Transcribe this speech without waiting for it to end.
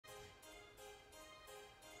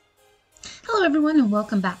Hello everyone and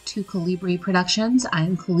welcome back to Colibri Productions. I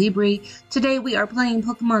am Colibri. Today we are playing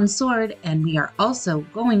Pokemon Sword and we are also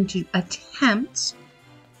going to attempt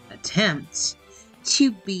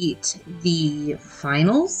to beat the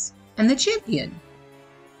finals and the champion.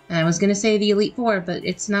 And I was going to say the Elite Four, but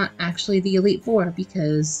it's not actually the Elite Four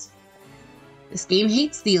because this game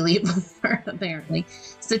hates the Elite Four apparently.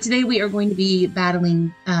 So today we are going to be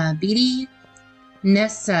battling Beatty,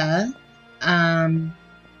 Nessa,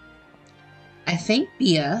 I think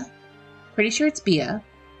Bia, pretty sure it's Bia,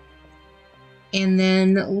 and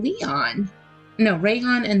then Leon. No,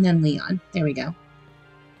 Rayhan and then Leon. There we go.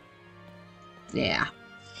 Yeah.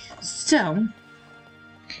 So,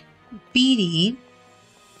 Beatty,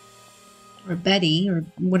 or Betty, or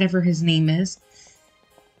whatever his name is,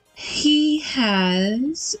 he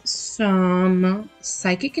has some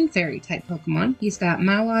Psychic and Fairy type Pokemon. He's got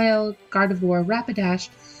Mawile, Gardevoir, Rapidash,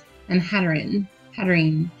 and Hatterene,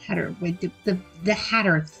 the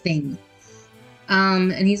Hatter thing.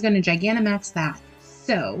 And he's going to Gigantamax that.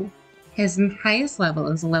 So, his highest level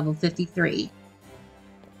is a level 53.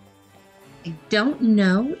 I don't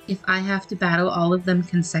know if I have to battle all of them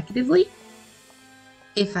consecutively.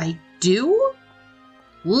 If I do,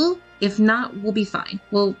 if not, we'll be fine.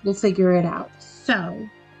 We'll figure it out. So,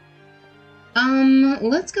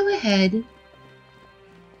 let's go ahead.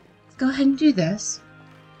 Let's go ahead and do this.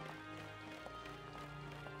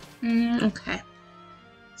 Okay.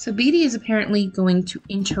 So Beatty is apparently going to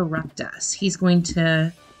interrupt us. He's going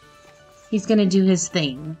to do his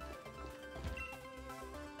thing.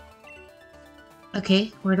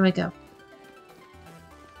 Okay, where do I go?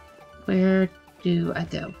 Where do I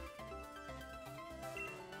go?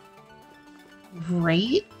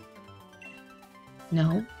 Right?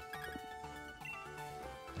 No.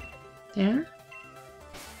 There?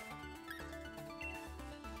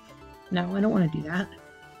 No, I don't want to do that.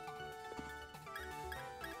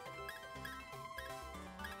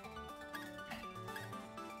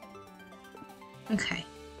 Okay.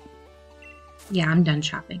 Yeah, I'm done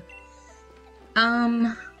shopping.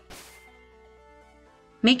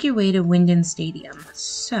 Make your way to Wyndon Stadium.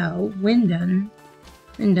 So, Wyndon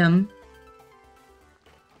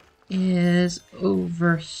is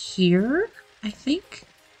over here, I think.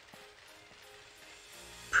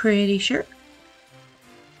 Pretty sure.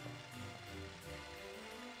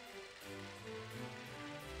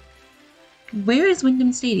 Where is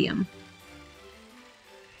Wyndon Stadium?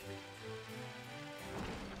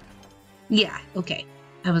 Yeah, okay.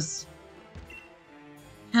 I was...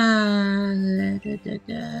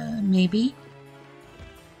 maybe?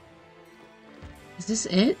 Is this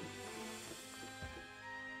it?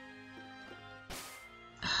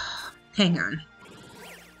 Hang on.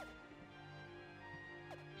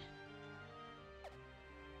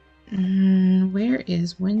 Where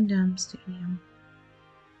is Wyndham Stadium?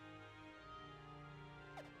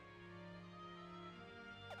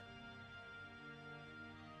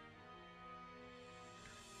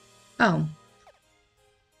 Oh.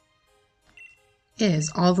 It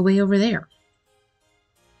is all the way over there.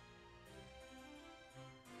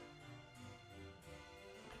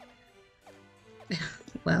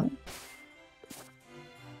 Well,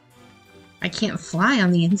 I can't fly on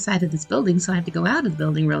the inside of this building, so I have to go out of the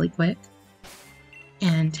building really quick.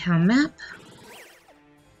 And town map.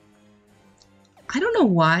 I don't know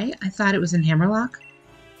why I thought it was in Hammerlock.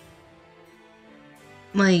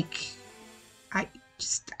 Like,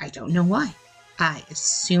 I don't know why. I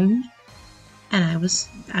assumed, and I was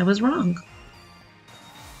wrong.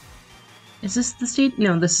 Is this the state?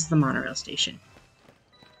 No, this is the monorail station.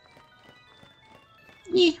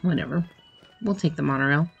 Yeah, whatever. We'll take the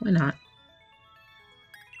monorail. Why not?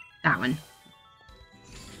 That one.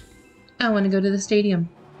 I want to go to the stadium.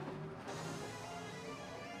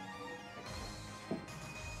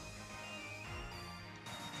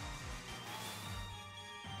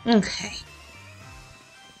 Okay.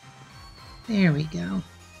 There we go.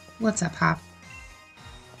 What's up, Hop?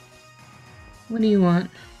 What do you want?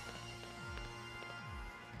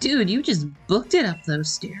 Dude, you just booked it up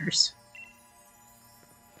those stairs.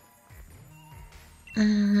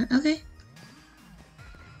 Okay.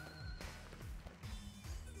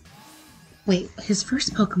 Wait, his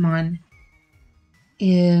first Pokemon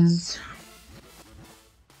is...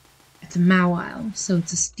 it's a Mawile, so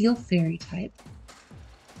it's a Steel Fairy type.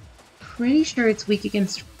 Pretty sure it's weak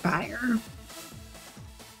against fire.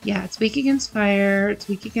 Yeah, it's weak against fire, it's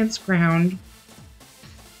weak against ground.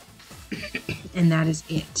 And that is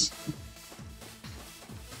it.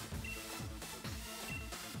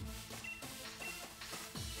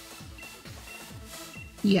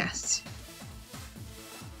 Yes.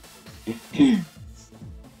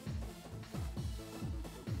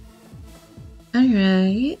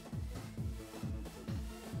 Alright.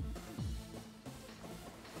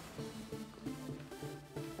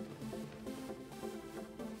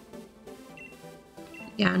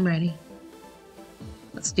 Yeah, I'm ready.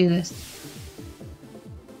 Let's do this.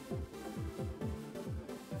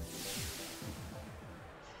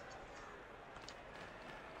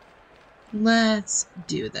 Let's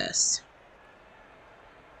do this.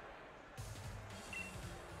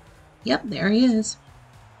 Yep, there he is.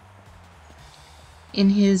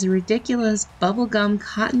 In his ridiculous bubblegum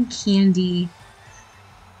cotton candy.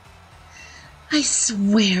 I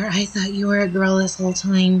swear I thought you were a girl this whole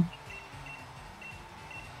time.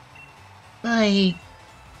 Like...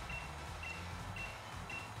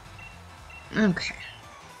 Okay.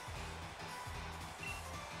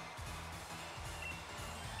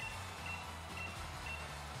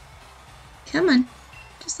 Come on.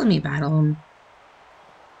 Just let me battle him.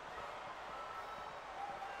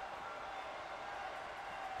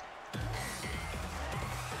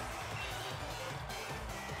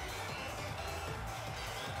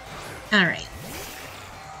 Alright.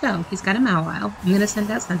 So, he's got a Mawile. I'm gonna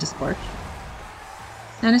send out Centiskorch.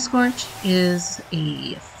 Centiskorch is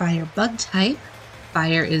a fire bug type.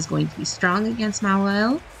 Fire is going to be strong against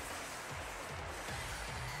Mawile.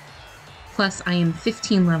 Plus, I am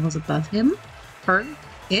 15 levels above him per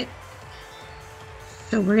hit.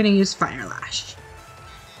 So we're gonna use Fire Lash.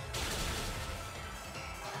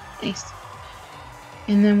 Nice.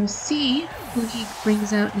 And then we'll see who he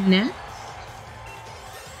brings out next.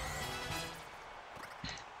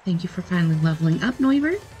 Thank you for finally leveling up,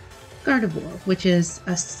 Noivern. Gardevoir, which is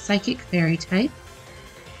a Psychic Fairy type.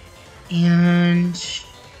 And...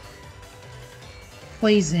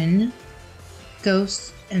 Poison,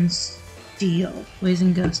 Ghost, and Steel.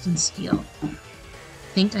 Poison, Ghost, and Steel. I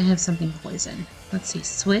think I have something Poison. Let's see,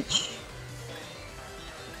 Switch.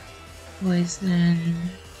 Poison...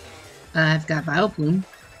 I've got Vileplume.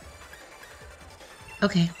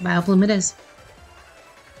 Okay, Vileplume it is.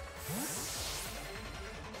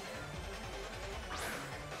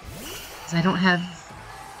 I don't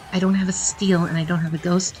have a Steel and I don't have a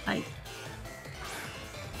Ghost type.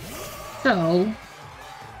 So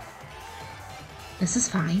this is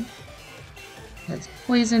fine. Because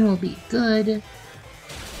Poison will be good.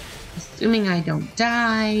 Assuming I don't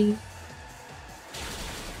die.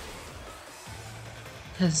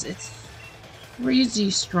 Because it's crazy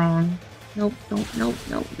strong. Nope, nope, nope,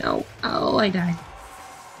 nope, nope. Oh, I died.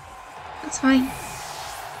 That's fine.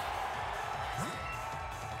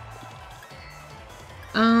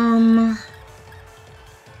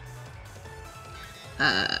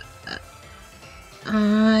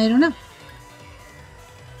 I don't know.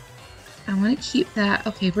 I want to keep that.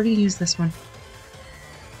 Okay, we're going to use this one.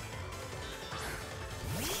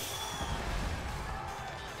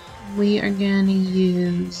 We are going to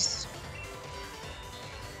use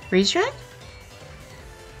Freeze Drag?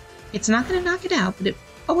 It's not going to knock it out, but it...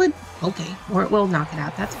 Oh, it... Okay, or it will knock it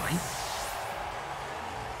out. That's fine.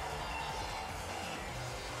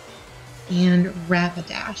 And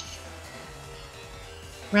Rapidash.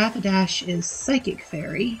 Rapidash is Psychic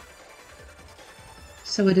Fairy.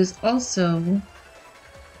 So it is also...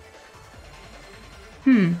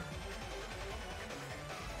 I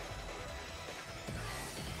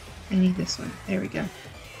need this one. There we go.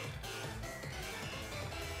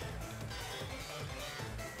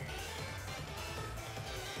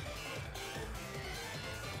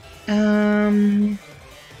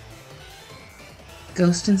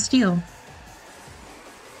 Ghost and Steel.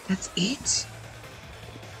 That's it?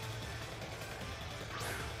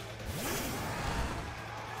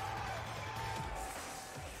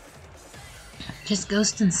 Just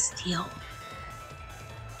Ghost and Steel.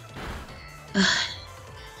 Ugh.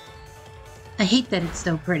 I hate that it's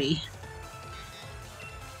so pretty.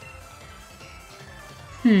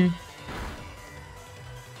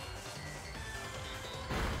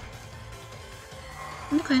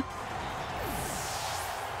 Okay.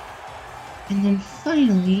 And then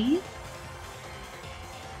finally,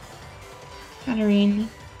 Katarine.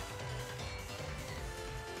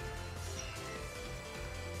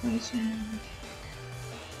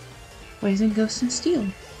 Poison, Ghost, and Steel.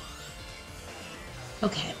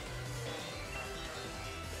 Okay.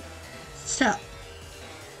 So,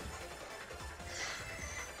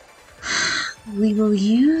 we'll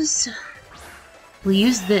use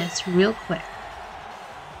this real quick.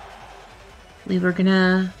 We were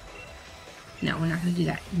gonna... No, we're not gonna do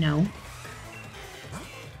that. No.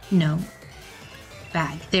 No.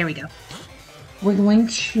 Bag. There we go. We're going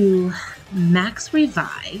to max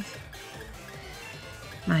revive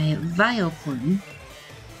my Vileplume.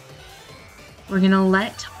 We're gonna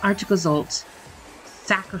let Articuzolt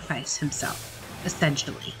sacrifice himself,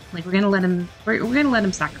 essentially. Like we're gonna let him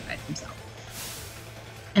sacrifice himself.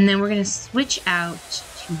 And then we're gonna switch out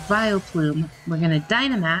to Vileplume. We're gonna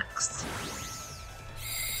Dynamax.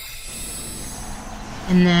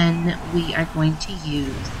 And then we are going to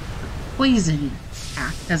use Poison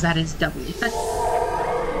attack, because that is doubly effective.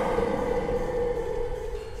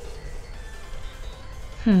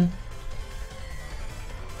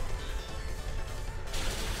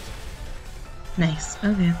 Nice,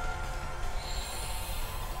 okay.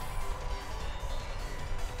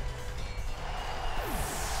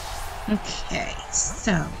 Okay,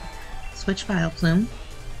 so switch Vileplume.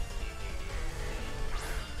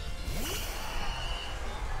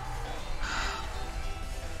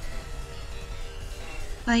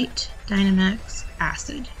 Fight, Dynamax,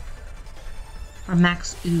 Acid. Or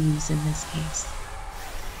Max Ooze in this case.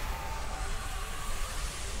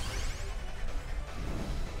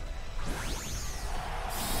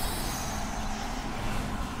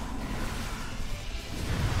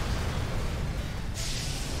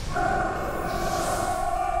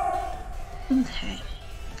 Okay,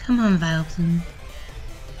 come on, Vileplume.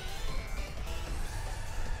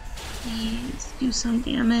 Please do some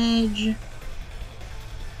damage.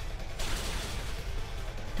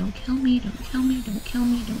 Don't kill me, don't kill me, don't kill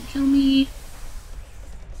me, don't kill me.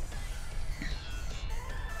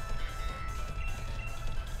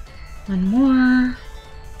 One more.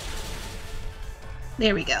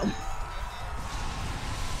 There we go.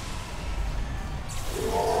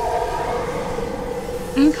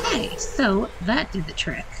 Okay, so that did the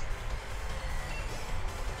trick.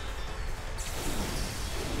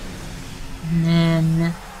 And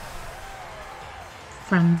then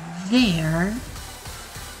from there,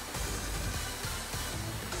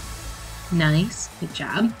 nice, good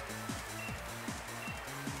job.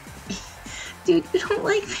 Dude, you don't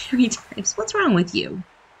like fairy types. What's wrong with you?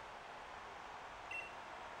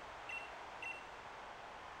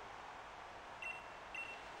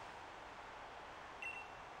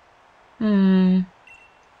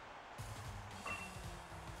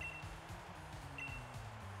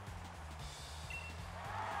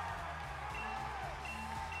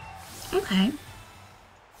 Okay.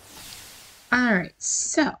 Alright,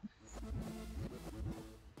 so.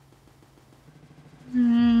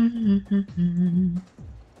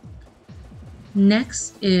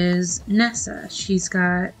 Next is Nessa. She's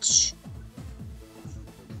got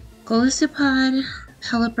Golisopod,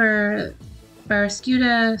 Pelipper,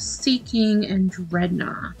 Barraskewda, Seeking, and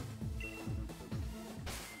Dreadnought.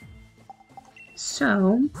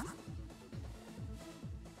 So,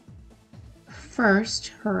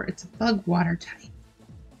 first, it's a bug water type,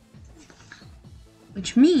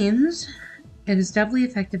 which means it is doubly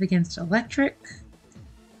effective against electric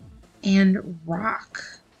and rock.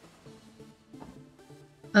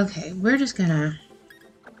 Okay, we're just gonna...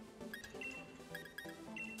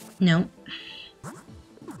 No.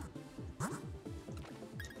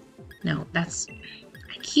 No, that's...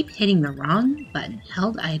 I keep hitting the wrong button.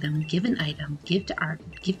 Held item, give an item, give to Art,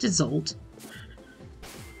 give to Zolt.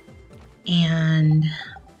 And...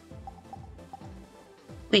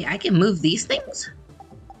 Wait, I can move these things?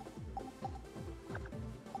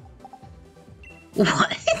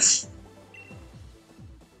 What?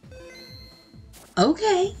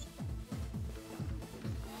 Okay.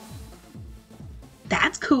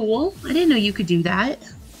 That's cool. I didn't know you could do that.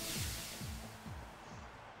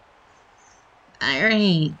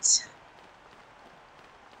 Alright.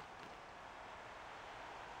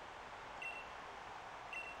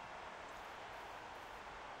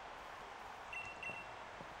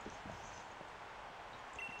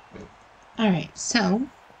 Alright, so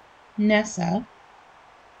Nessa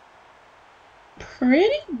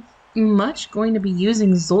pretty much going to be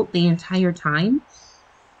using Zolt the entire time,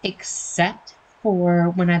 except for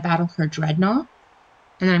when I battle her Dreadnought,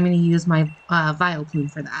 and then I'm going to use my Vileplume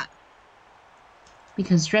for that.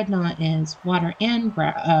 Because Dreadnought is water and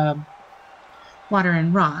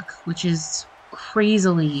rock, which is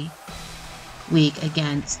crazily weak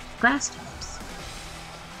against grass types.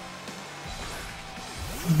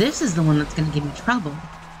 This is the one that's going to give me trouble.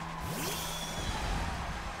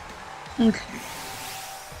 Okay.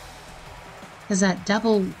 Because that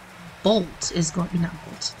double bolt is going to be, not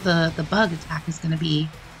bolt, the bug attack is going to be...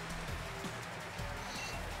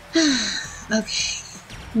 Okay.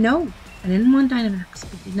 No, I didn't want Dynamax.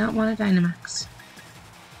 I did not want a Dynamax.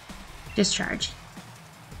 Discharge.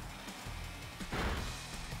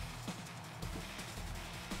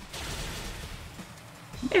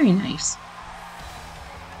 Very nice.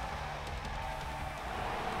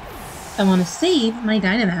 I want to save my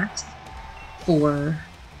Dynamax for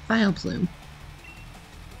Vileplume.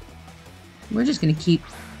 We're just gonna keep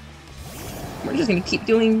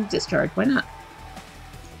doing discharge. Why not?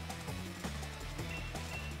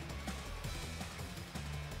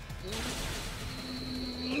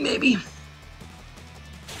 Maybe.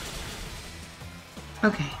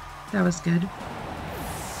 Okay, that was good.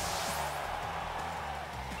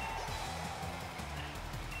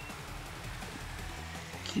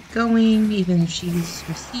 Keep going, even if she's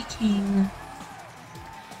receding.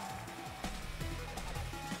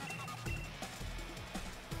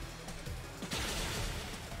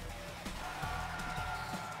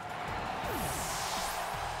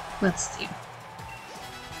 Let's see.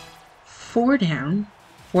 4 down.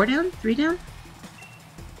 4 down? 3 down?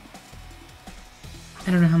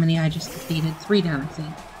 I don't know how many I just defeated. 3 down, I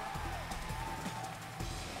think.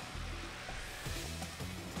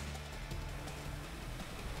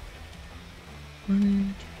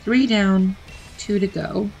 One, 2, 3 down, 2 to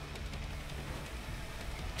go.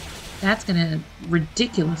 That's gonna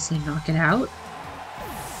ridiculously knock it out.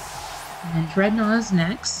 And then Dreadnought is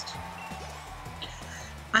next.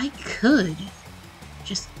 I could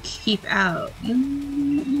just keep out. We're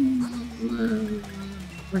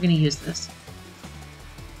gonna use this.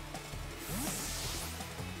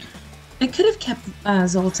 I could have kept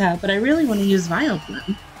Zolt out, but I really want to use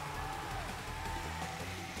Vileplume.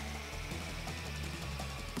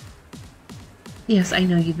 Yes, I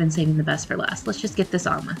know you've been saving the best for last. Let's just get this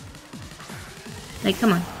armor. Like,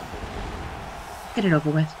 come on. Get it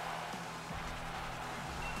over with.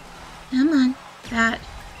 Come on. That.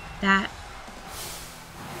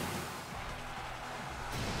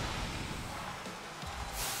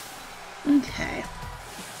 Okay.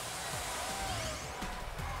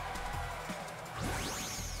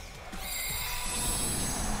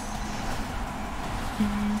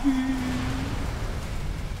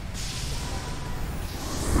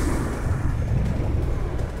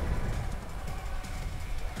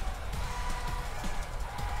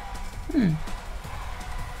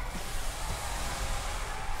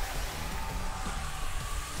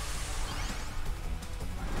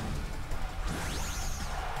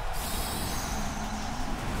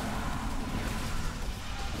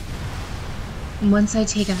 Once I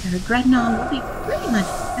take out her Dreadnought, we'll be pretty much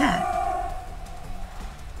set.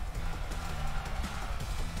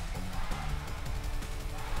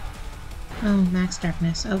 Oh, max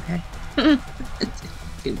darkness. Okay.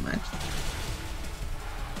 Too much.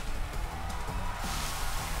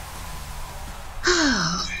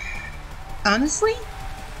 Honestly,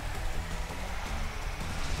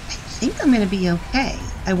 I think I'm going to be okay.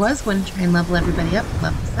 I was going to try and level everybody up to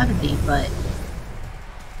level 70, but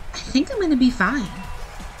I think I'm going to be fine.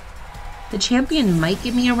 The champion might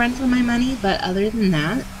give me a run for my money, but other than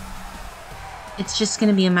that, it's just going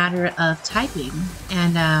to be a matter of typing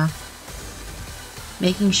and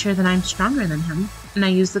making sure that I'm stronger than him and I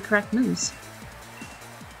use the correct moves.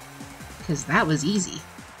 Because that was easy.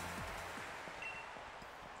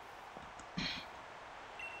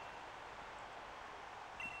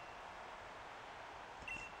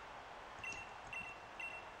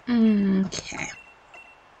 Okay.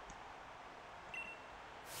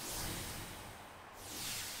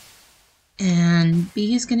 And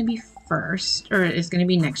B is going to be first, or is going to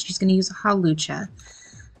be next. She's going to use a Hawlucha.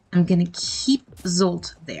 I'm going to keep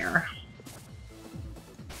Zolt there.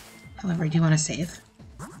 However, I do want to save.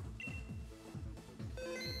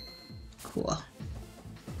 Cool.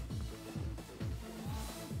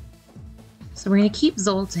 So we're going to keep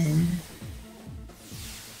Zolt in.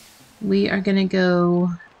 We are going to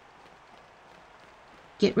go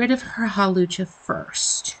get rid of her Hawlucha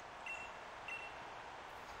first.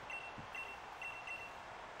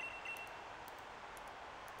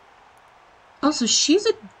 Also, she's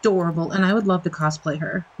adorable, and I would love to cosplay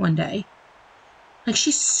her one day. Like,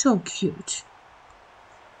 she's so cute.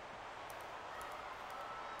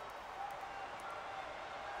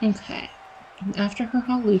 Okay. And after her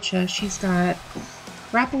Hawlucha, she's got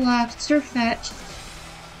Rapaloft, Surfetch,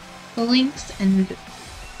 Lynx, and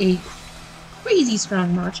a crazy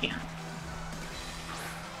strong Marchand.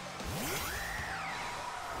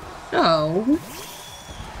 So,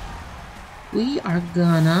 we are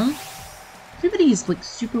gonna... Everybody is like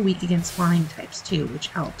super weak against flying types too, which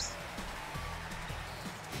helps.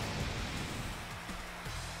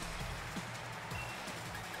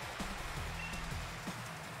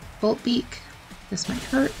 Bolt Beak. This might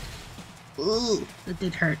hurt. Ooh, that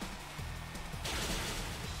did hurt.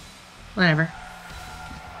 Whatever.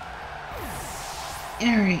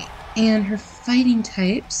 Alright, and her fighting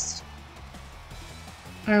types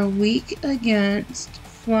are weak against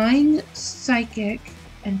Flying, Psychic,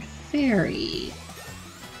 and Fairy.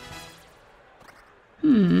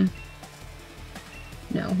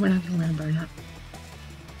 No, we're not gonna learn burn up.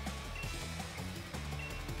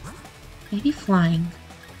 Maybe flying.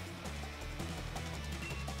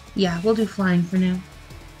 Yeah, we'll do flying for now.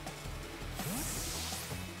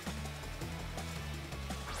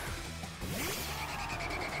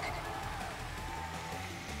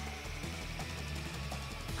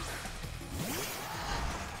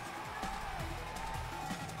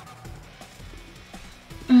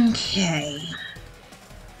 Okay.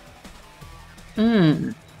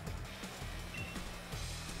 You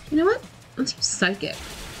know what? Let's use Psychic.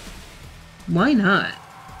 Why not?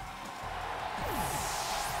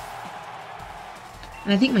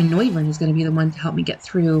 And I think my Noivern is going to be the one to help me get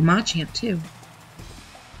through Machamp too.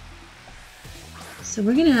 So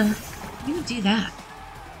we're gonna do that.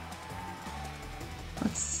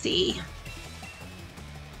 Let's see.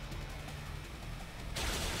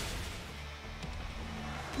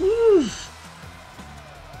 Whew.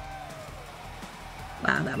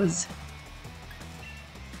 Wow, that was...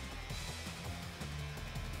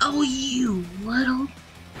 Oh, you little...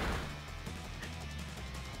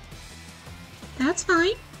 That's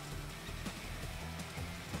fine.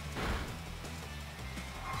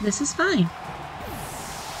 This is fine.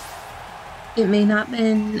 It may not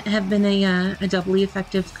have been a doubly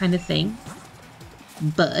effective kind of thing,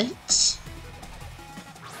 but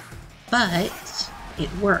it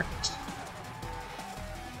worked.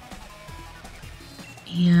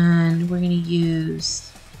 And we'll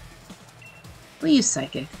use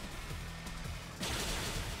Psychic.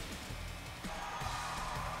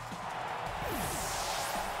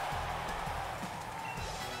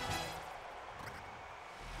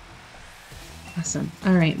 Awesome.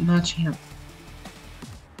 All right, Machamp.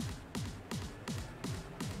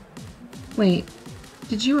 Wait,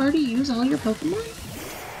 did you already use all your Pokemon?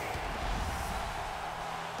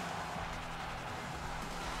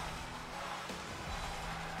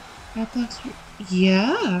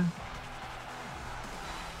 Yeah.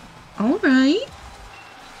 All right.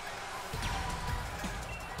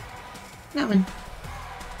 That one.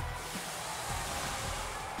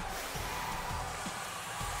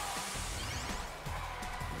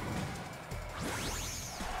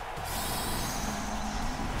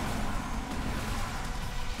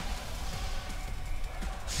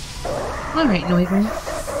 All right, Noivern.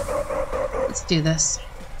 Let's do this.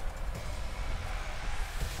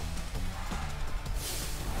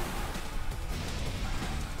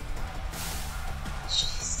 She's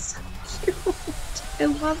so cute. I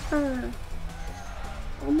love her.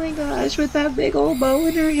 Oh my gosh, with that big old bow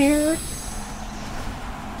in her hair.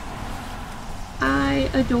 I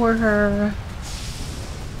adore her.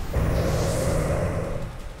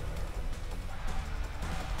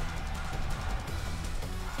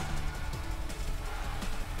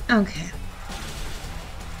 Okay.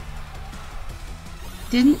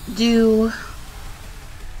 Didn't do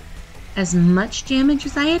as much damage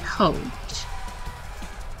as I had hoped.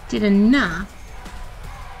 Did enough.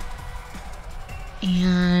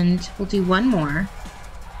 And we'll do one more.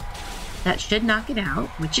 That should knock it out,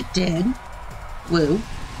 which it did. Woo.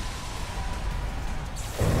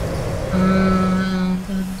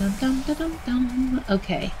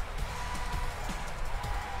 Okay.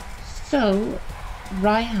 So,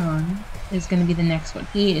 Raihan is going to be the next one.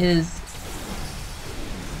 He is...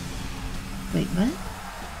 Wait, what?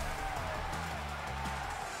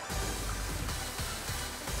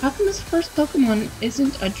 How come his first Pokemon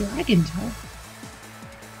isn't a dragon type?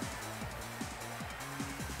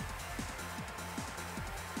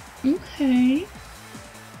 Okay.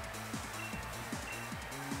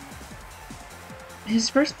 His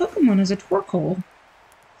first Pokemon is a Torkoal.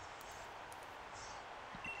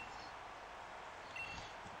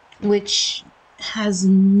 Which has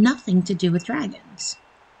nothing to do with dragons.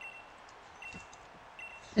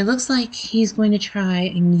 It looks like he's going to try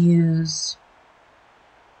and use...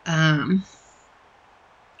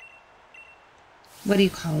 what do you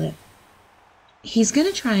call it? He's going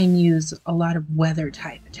to try and use a lot of weather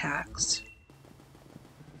type attacks.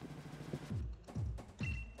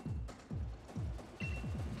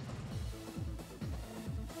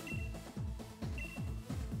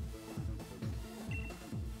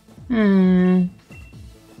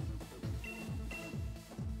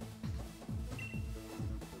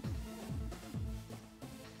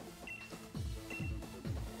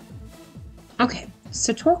 Okay,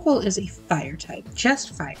 so Torkoal is a fire type,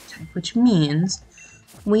 just fire type, which means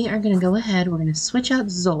we are going to go ahead, we're going to switch out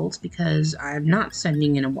Zolt because I'm not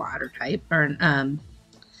sending in a water type, or an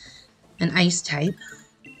ice type.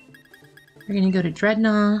 We're going to go to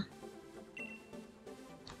Dreadnought,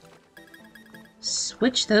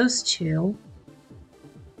 switch those two,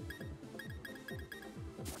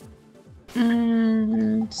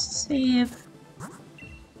 Save.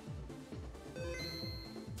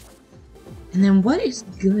 And then what is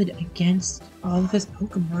good against all of his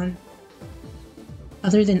Pokemon?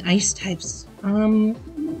 Other than ice types.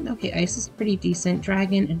 Okay, ice is pretty decent.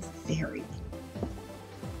 Dragon and fairy.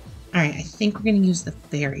 Alright, I think we're going to use the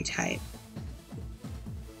fairy type.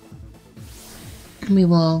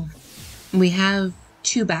 And we have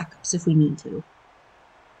 2 backups if we need to.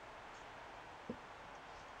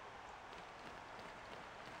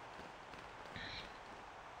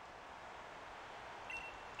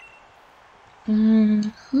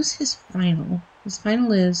 Who's his final? His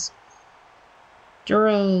final is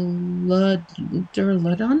Duraludon?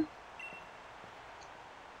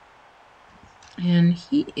 And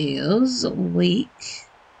he is weak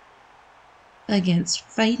against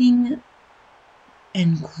fighting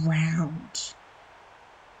and ground.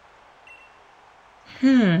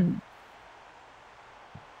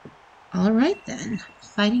 Alright then.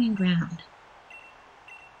 Fighting and ground.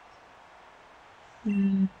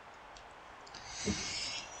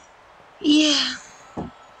 Yeah.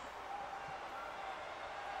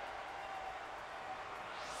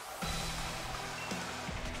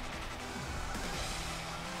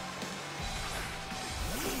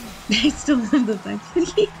 I still love the fact that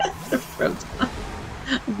he has a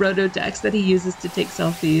Rotodex that he uses to take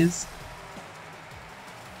selfies.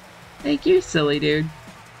 Like, you're silly, dude.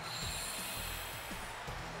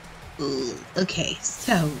 Ooh, okay,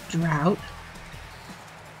 so, Drought.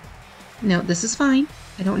 No, this is fine.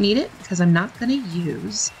 I don't need it, because I'm not going to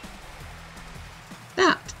use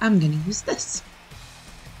that. I'm going to use this.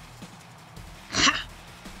 Ha!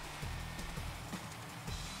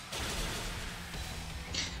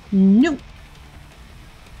 No!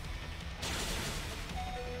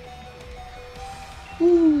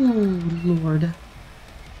 Ooh, Lord.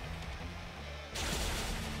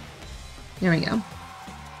 There we go.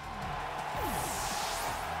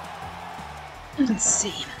 Let's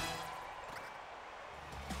see.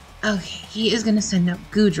 Okay, he is going to send out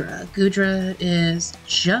Goodra. Goodra is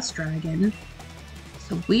just Dragon.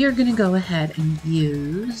 So we are going to go ahead and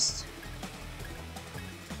use...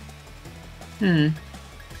 We'll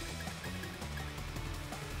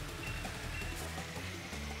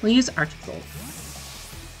use Article.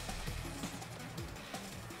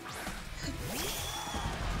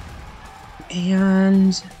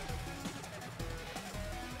 And...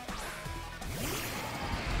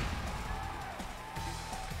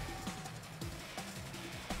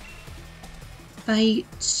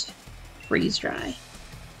 Fight, freeze dry.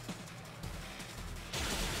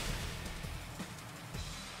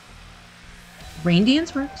 Rain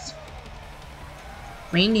Dance works.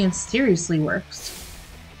 Rain Dance seriously works.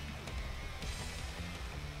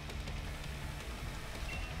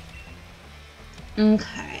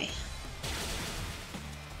 Okay.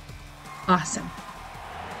 Awesome.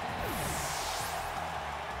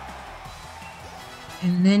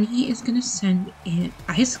 And then he is going to send in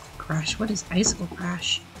Icicle Crush. What is Icicle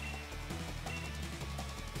Crush?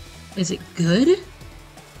 Is it good?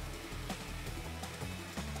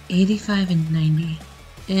 85 and 90.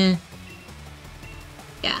 Yeah.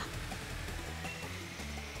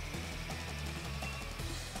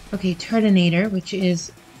 Okay, Turtonator, which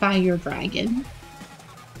is Fire Dragon,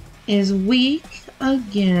 is weak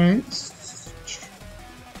against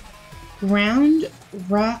Ground,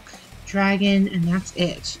 Rock, Dragon, and that's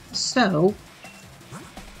it. So,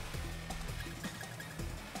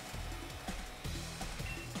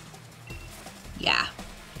 yeah.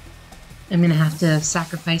 I'm gonna have to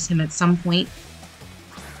sacrifice him at some point.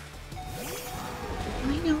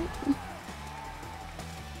 I know.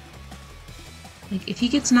 Like, if he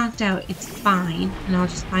gets knocked out, it's fine, and I'll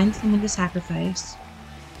just find someone to sacrifice.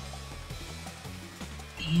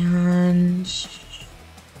 And...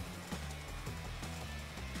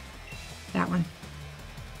 that one.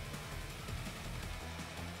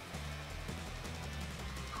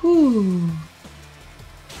 Whew.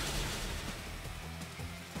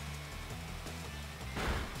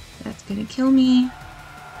 That's gonna kill me.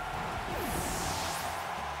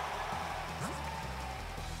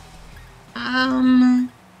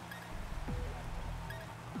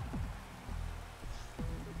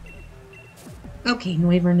 Okay,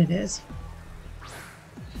 Noivern it is.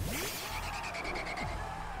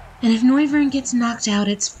 And if Noivern gets knocked out,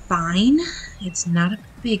 it's fine. It's not a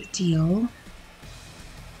big deal.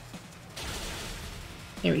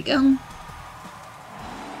 There we go.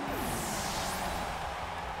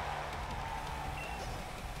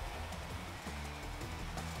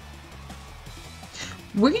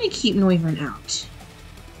 We're gonna keep Noivern out.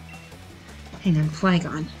 Hang on,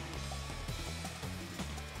 Flygon.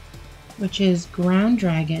 which is Ground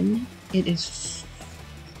Dragon. It is...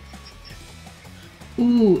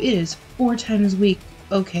 Ooh, it is 4 times weak.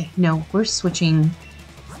 Okay, no, we're switching.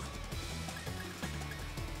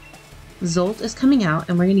 Zolt is coming out,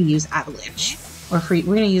 and we're going to use Avalanche. Or we're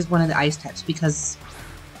going to use one of the ice types, because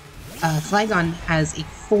Flygon has a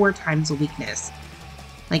 4 times weakness.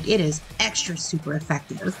 Like, it is extra super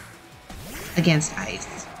effective against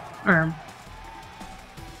ice.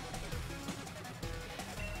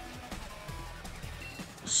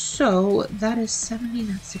 So, that is 70,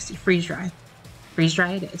 that's 60. Freeze Dry. Freeze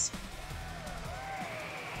Dry it is.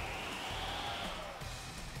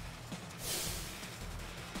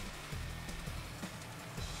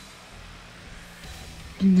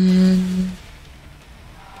 And then...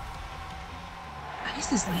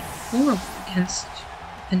 Ice is, like, horrible against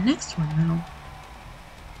the next one, though.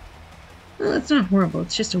 Well, it's not horrible.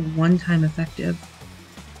 It's just a one-time effective.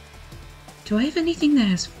 Do I have anything that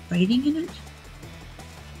has fighting in it?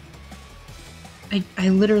 I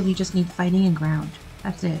literally just need fighting and ground.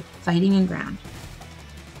 That's it. Fighting and ground.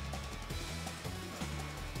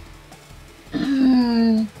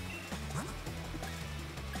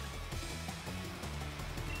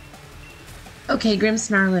 Okay,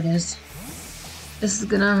 Grimmsnarl it is. This is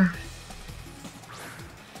gonna...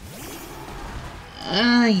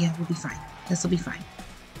 yeah, we'll be fine. This'll be fine.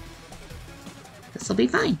 This'll be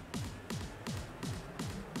fine.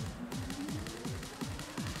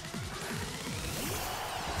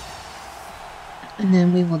 And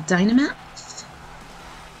then we will Dynamax.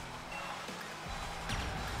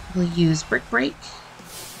 We'll use Brick Break.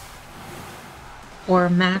 Or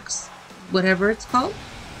Max, whatever it's called.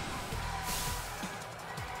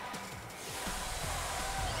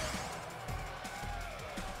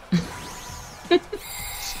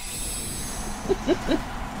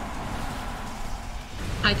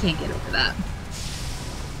 I can't get over that.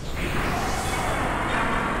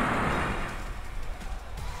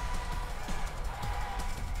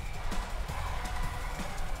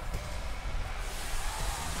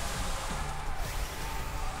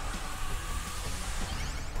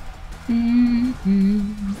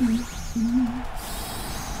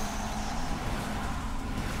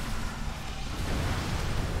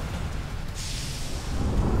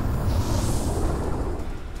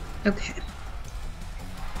 Okay.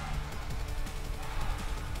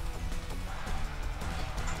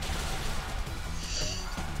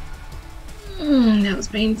 That was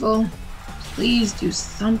painful. Please do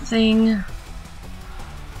something.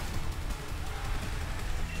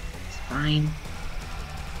 It's fine.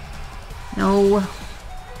 No,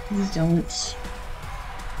 please don't.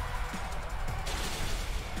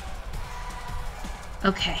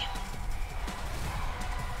 Okay.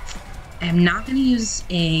 I'm not going to use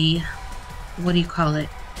a, what do you call it?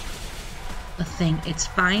 A thing. It's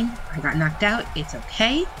fine. I got knocked out. It's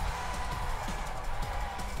okay.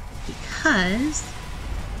 Because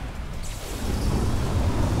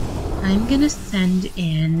I'm going to send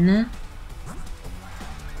in,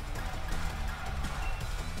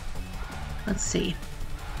 let's see.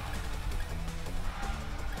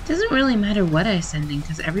 It doesn't really matter what I send in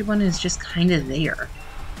because everyone is just kind of there.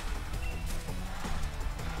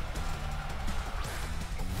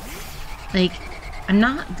 Like, I'm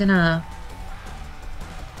not gonna...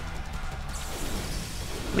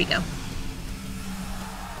 Here we go.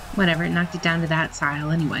 Whatever, it knocked it down to that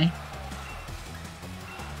style anyway.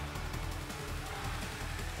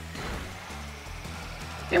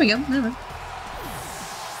 There we go, whatever.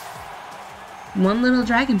 One little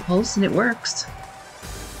Dragon Pulse and it works.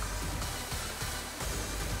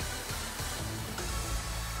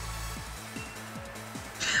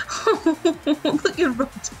 Look at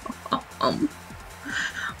Rotom.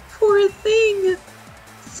 Poor thing.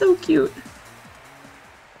 So cute.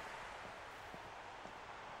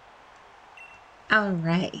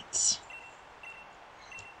 Alright.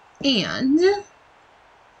 And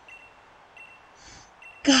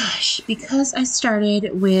gosh, because I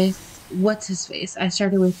started with what's his face? I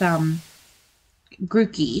started with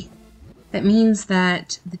Grookey. That means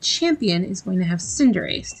that the champion is going to have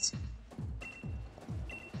Cinderace.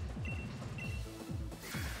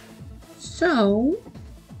 So,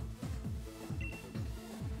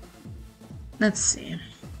 let's see.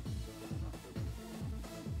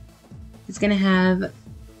 It's gonna have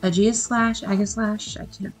Aegislash,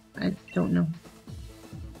 Aegislash, I don't know.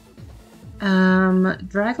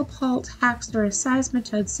 Dragapult, Haxorus,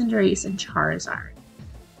 Seismitoad, Cinderace, and Charizard.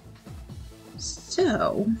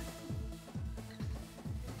 So,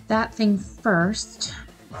 that thing first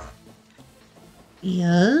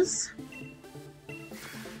is...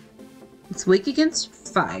 It's weak against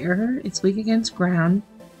fire, it's weak against ground,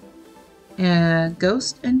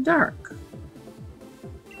 Ghost and Dark.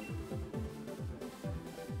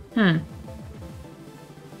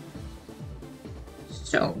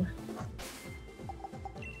 So,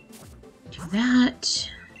 do that.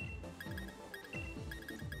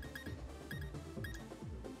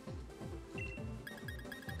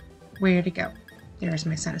 Where to go? There's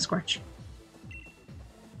my Centiskorch.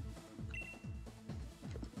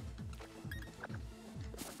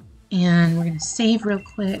 And we're going to save real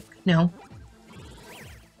quick. No.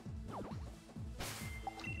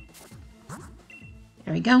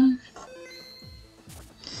 There we go.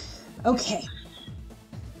 Okay.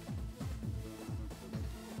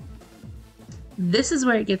 This is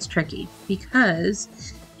where it gets tricky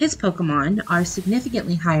because his Pokemon are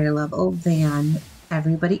significantly higher level than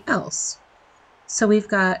everybody else. So we've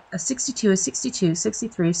got a 62, a 62,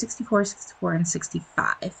 63, 64, 64, and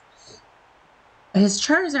 65. His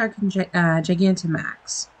Charizard can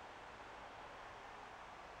Gigantamax.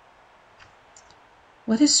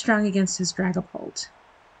 What is strong against his Dragapult?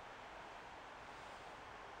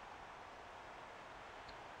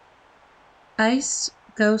 Ice,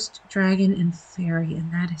 Ghost, Dragon, and Fairy,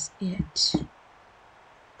 and that is it.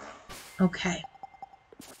 Okay.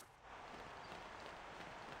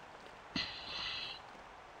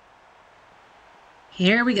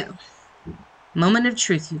 Here we go. Moment of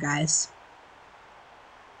truth, you guys.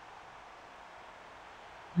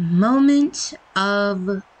 Moment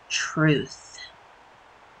of truth.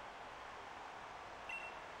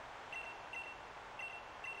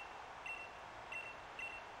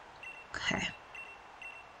 Okay.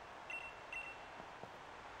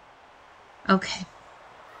 Okay.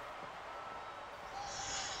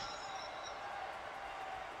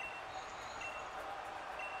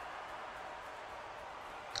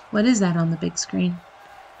 What is that on the big screen?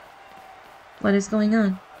 What is going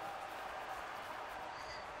on?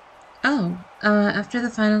 Oh, after the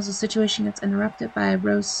finals, the situation gets interrupted by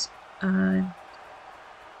Rose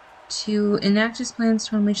to enact his plans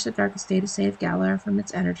to unleash the Darkest Day to save Galar from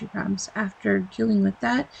its energy problems. After dealing with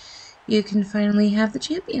that, you can finally have the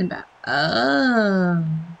champion back. Oh.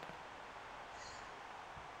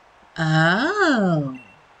 Oh.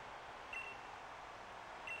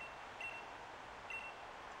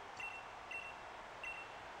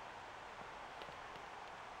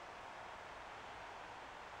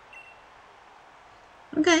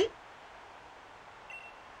 Okay.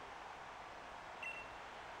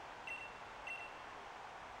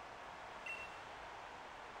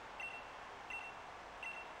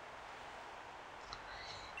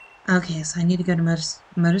 Okay, so I need to go to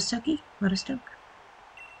Motostoke?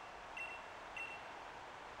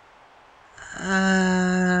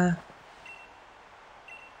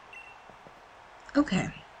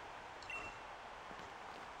 Okay.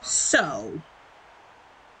 So,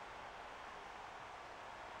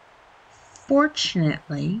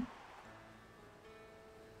 fortunately,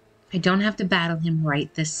 I don't have to battle him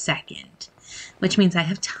right this second, which means I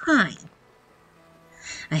have time.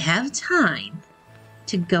 I have time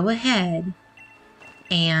to go ahead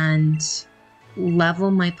and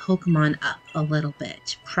level my Pokemon up a little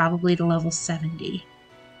bit, probably to level 70.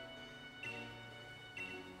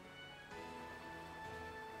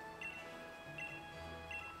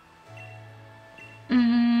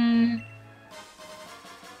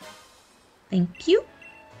 Thank you.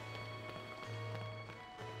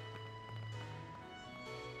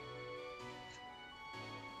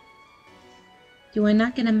 Do I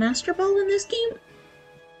not get a Master Ball in this game?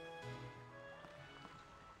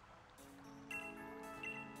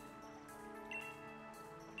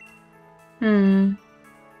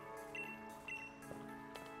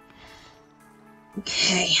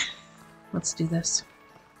 Okay, let's do this.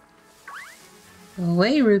 Go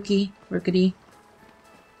away, Grookey. Rookity.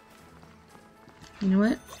 You know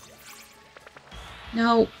what?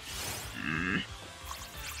 No.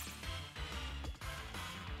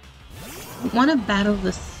 I want to battle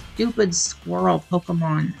the stupid squirrel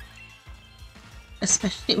Pokemon.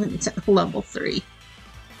 Especially when it's at level 3.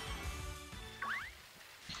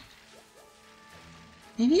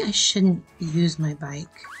 Maybe I shouldn't use my bike.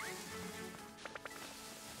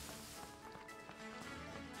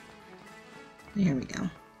 There we go.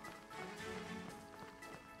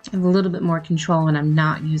 I have a little bit more control when I'm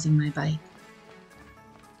not using my bike.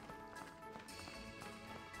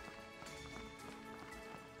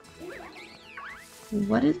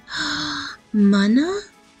 What is... Mana?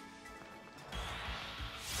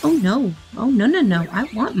 Oh no. Oh no no no. I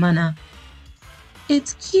want Mana.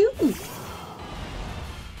 It's cute.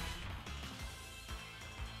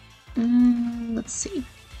 Let's see.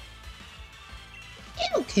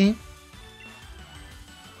 Yeah, okay.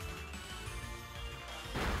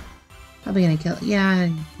 Probably gonna kill it. Yeah,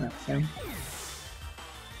 so.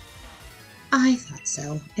 I thought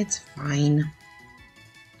so. It's fine.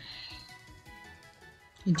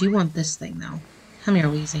 I do want this thing, though. Come here,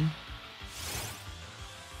 Weezing.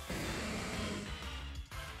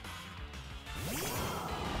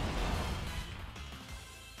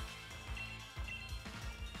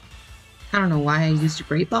 I don't know why I used a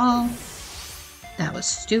Great Ball. That was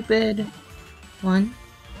stupid. One.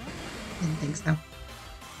 Didn't think so.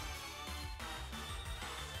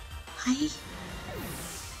 Why?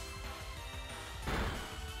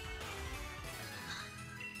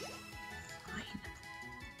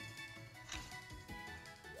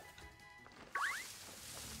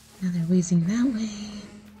 Now they're wheezing that way.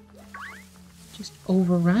 Just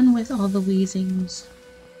overrun with all the wheezings.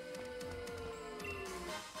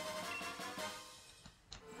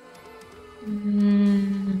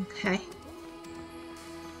 Okay.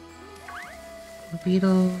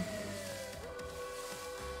 Beetle.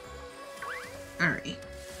 Alright.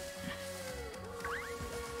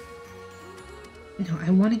 No, I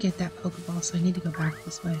want to get that Pokeball, so I need to go back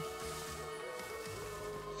this way.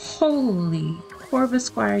 Holy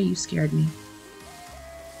Corvisquire, you scared me.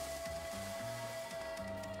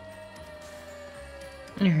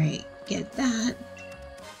 Alright, get that.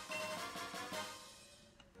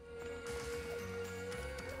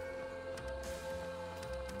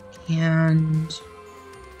 And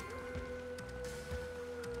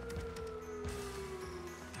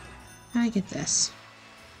how do I get this?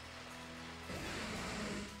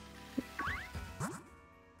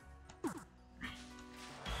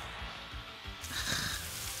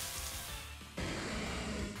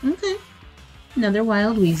 Okay. Another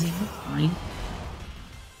wild Weezing. Fine.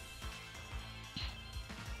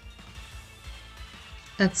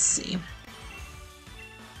 Let's see.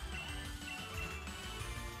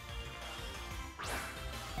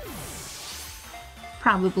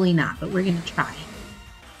 Probably not, but we're gonna try.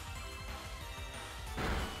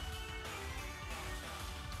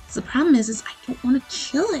 So the problem is I don't want to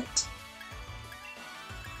kill it.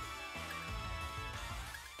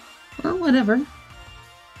 Well, whatever.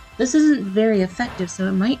 This isn't very effective, so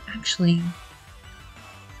it might actually...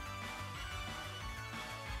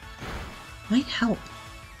 might help.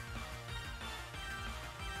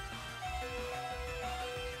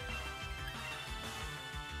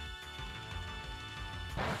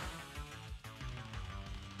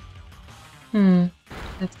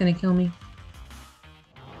 That's gonna kill me.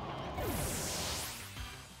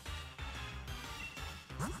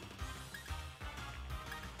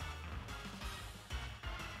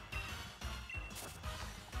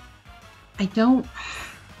 I don't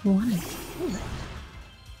want to kill it.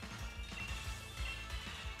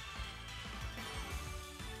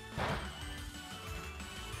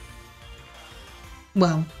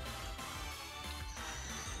 Well,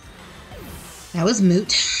 that was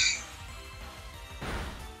moot.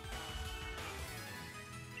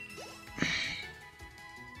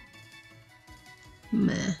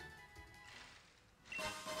 Meh.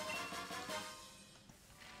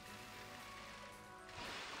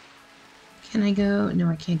 Can I go? No,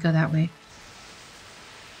 I can't go that way.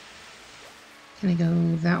 Can I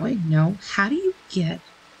go that way? No. How do you get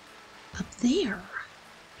up there?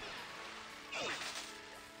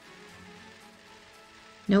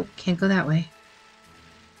 Nope, can't go that way.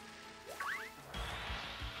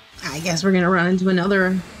 I guess we're gonna run into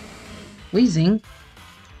another Weezing.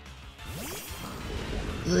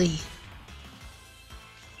 Ugh.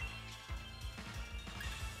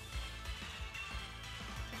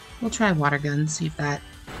 We'll try water gun, see if that...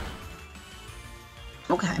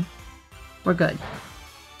 Okay. We're good.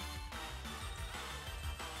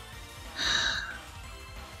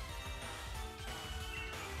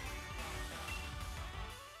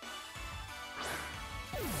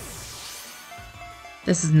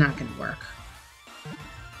 This is not gonna work.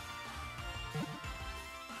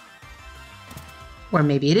 Or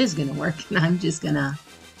maybe it is gonna work, and I'm just gonna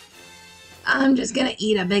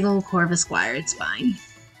eat a big old Corvisquire, it's fine.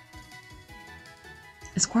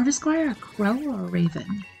 Is Corvisquire a crow or a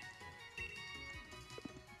raven?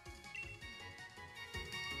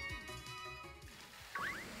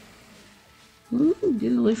 Ooh,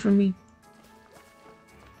 get away from me.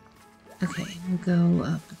 Okay, we'll go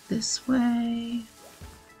up this way.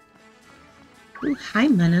 Ooh, hi,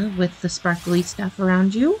 Mana, with the sparkly stuff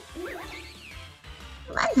around you.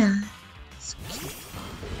 Mana. So cute.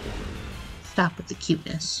 Stop with the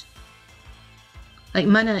cuteness. Like,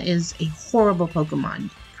 Mana is a horrible Pokemon.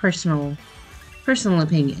 Personal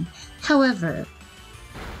opinion. However,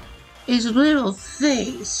 his little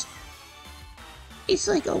face, it's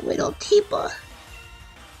like a little teapot.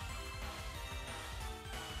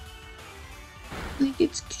 Like,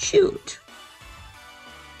 it's cute.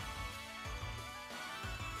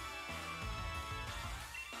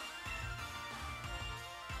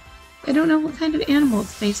 I don't know what kind of animal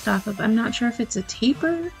it's based off of. I'm not sure if it's a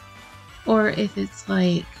tapir or if it's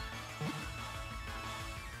like...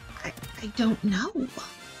 I don't know.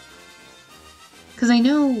 Because I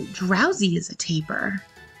know Drowsy is a tapir.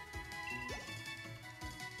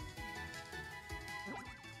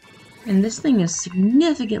 And this thing is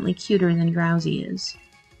significantly cuter than Drowsy is.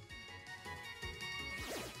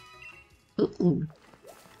 Ooh.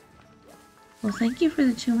 Well, thank you for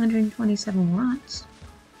the 227 watts.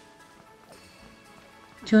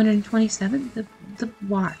 227? The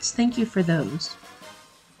watts. Thank you for those.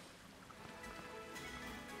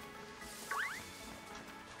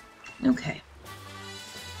 Okay.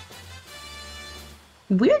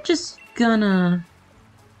 We're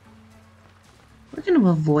gonna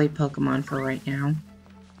avoid Pokemon for right now.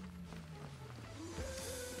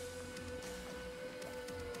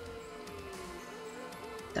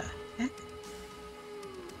 The heck?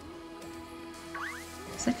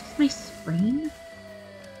 Is that just my screen?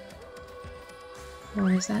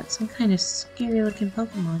 Or is that some kind of scary looking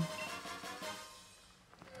Pokemon?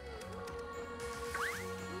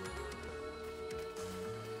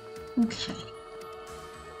 Okay.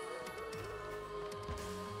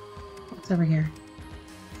 What's over here?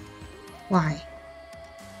 Why?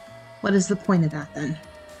 What is the point of that then?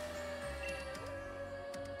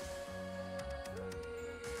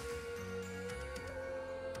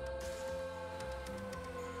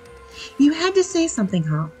 You had to say something,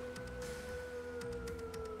 huh?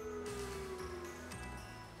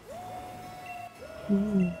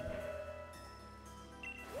 Ooh.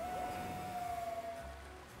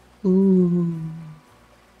 Ooh.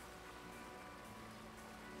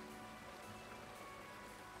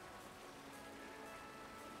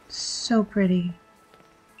 So pretty.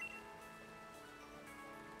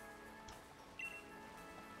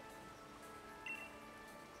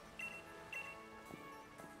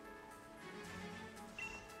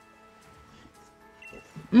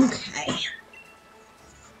 Okay.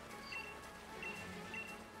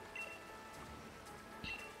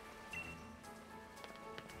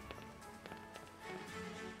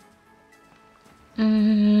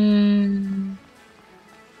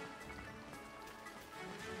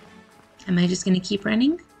 Am I just going to keep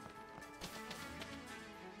running?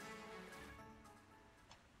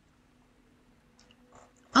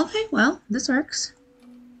 Okay, well, this works.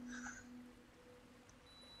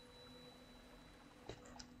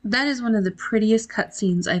 That is one of the prettiest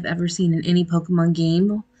cutscenes I've ever seen in any Pokemon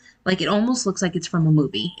game. Like, it almost looks like it's from a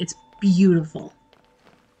movie. It's beautiful.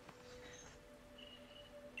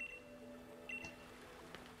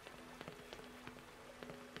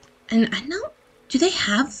 And I know, do they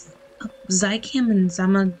have a Zycam and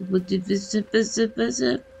Zama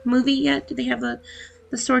movie yet? Do they have the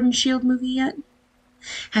Sword and Shield movie yet?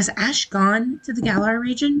 Has Ash gone to the Galar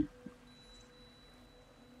region?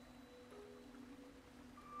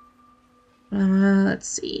 Let's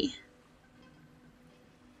see.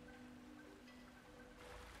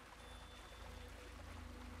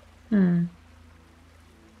 Hmm.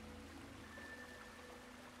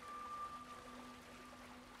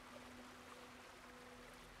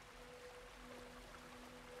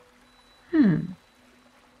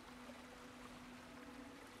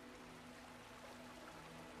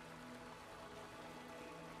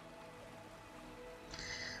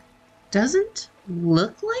 Doesn't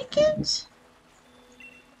look like it.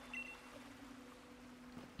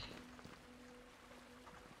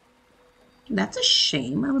 That's a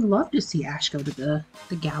shame. I would love to see Ash go to the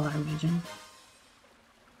Galar region.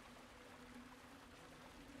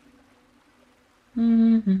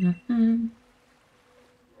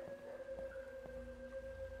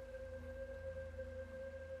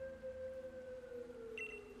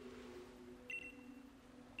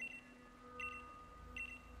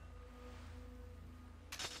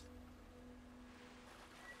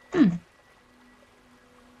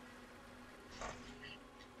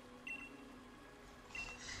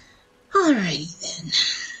 Alrighty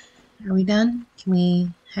then. Are we done? Can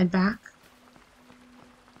we head back?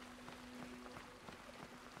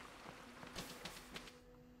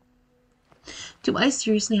 Do I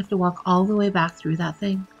seriously have to walk all the way back through that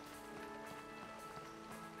thing?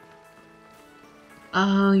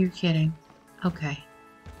 Oh, you're kidding. Okay.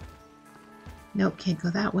 Nope, can't go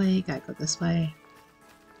that way. Gotta go this way.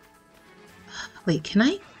 Wait, can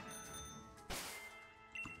I?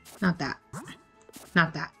 Not that.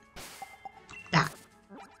 Not that. That.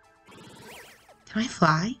 Can I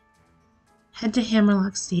fly? Head to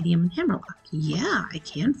Hammerlock Stadium in Hammerlock. Yeah, I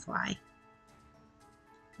can fly.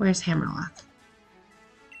 Where's Hammerlock?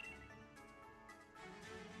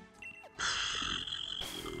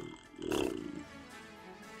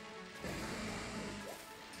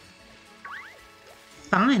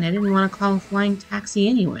 Fine, I didn't want to call a flying taxi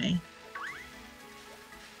anyway.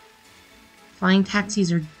 Flying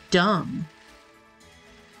taxis are dumb.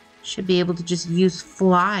 Should be able to just use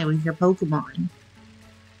fly with your Pokemon.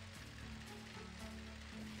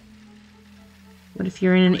 What if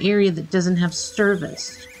you're in an area that doesn't have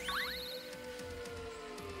service?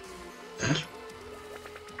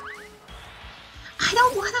 I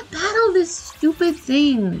don't want to battle this stupid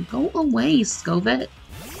thing. Go away, Scovet.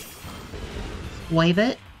 Wave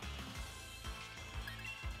it.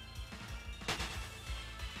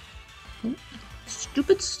 Oh,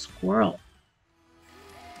 stupid squirrel.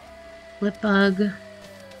 Flip bug.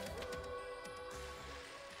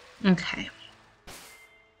 Okay.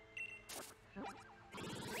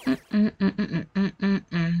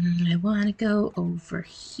 I want to go over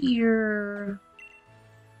here.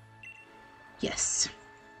 Yes.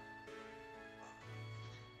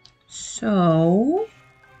 So,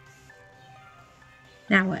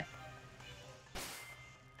 now what?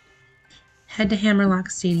 Head to Hammerlock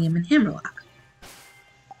Stadium in Hammerlock.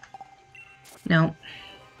 No.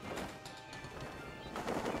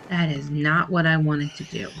 That is not what I wanted to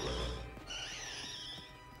do.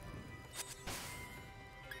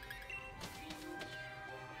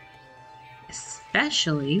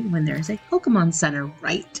 Especially when there's a Pokemon Center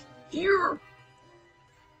right here.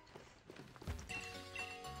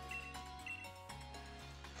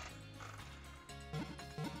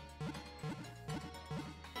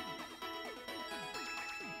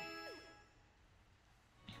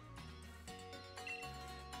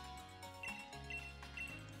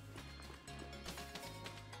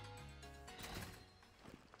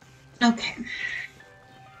 Okay.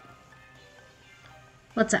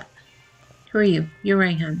 What's up? Who are you? You're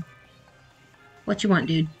Rayhan. What you want,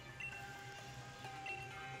 dude?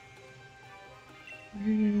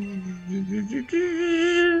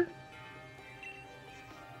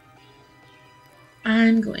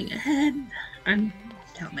 I'm going ahead. I'm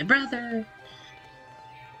telling my brother.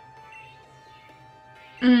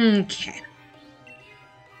 Okay.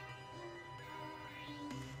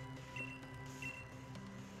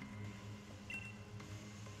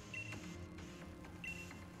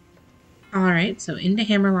 Alright, so into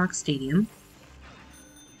Hammerlock Stadium.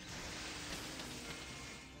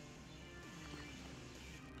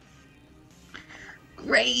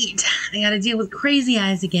 Great! I gotta deal with Crazy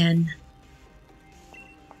Eyes again.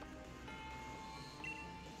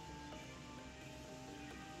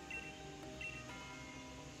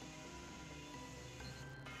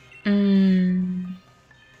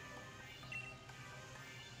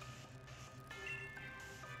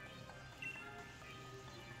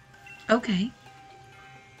 Okay.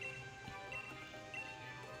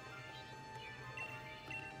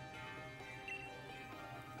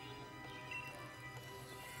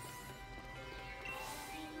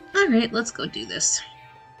 Alright, let's go do this.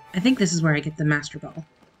 I think this is where I get the Master Ball.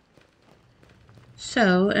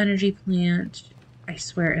 So, Energy Plant. I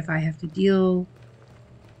swear if I have to deal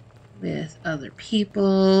with other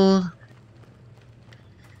people...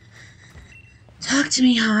 Talk to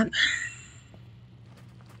me, Hop.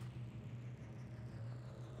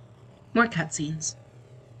 More cutscenes.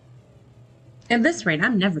 At this rate,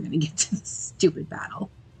 I'm never going to get to this stupid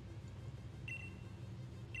battle.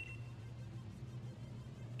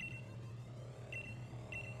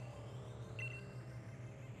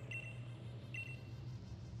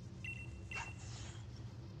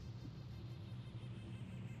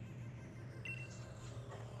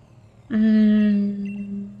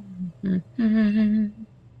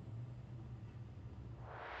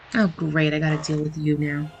 Oh, great. I got to deal with you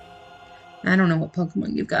now. I don't know what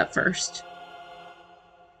Pokemon you've got first.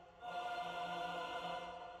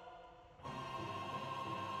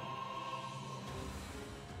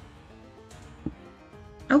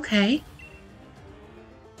 Okay.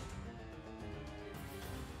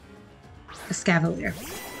 A Scavalier.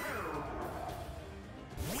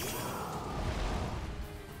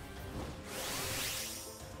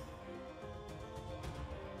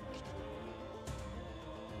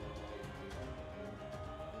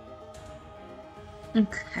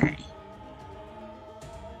 Okay.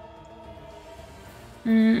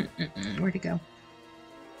 Where'd it go?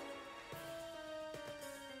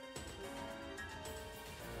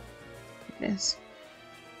 It is.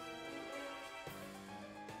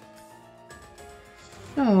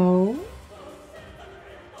 So...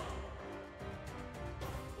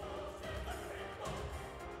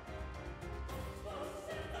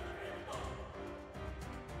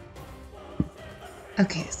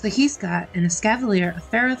 Okay, so he's got an Escavalier, a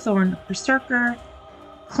Ferrothorn, a Berserker,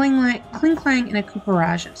 Kling Clang, and a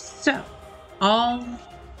Kuparaja. So, all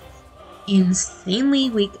insanely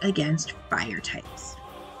weak against fire types.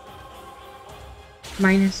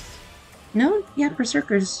 No, yeah,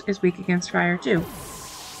 Berserker is weak against fire too.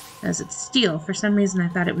 As it's steel. For some reason I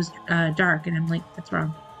thought it was dark, and I'm like, that's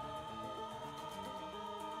wrong.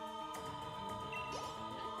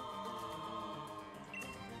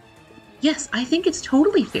 Yes, I think it's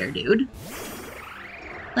totally fair, dude.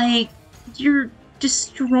 Like, you're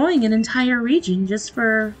destroying an entire region just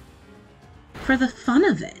for the fun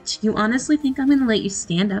of it. You honestly think I'm gonna let you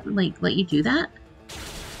stand up and let you do that?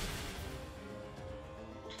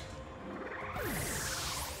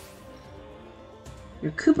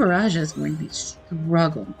 Your Kuparaja is going to be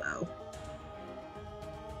struggle, though.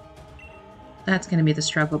 That's going to be the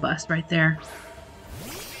struggle bust right there.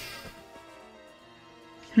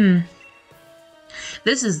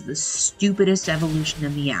 This is the stupidest evolution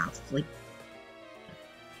of Meowth. Like,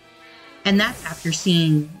 and that's after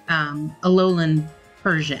seeing Alolan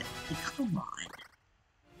Persian. Like, come on.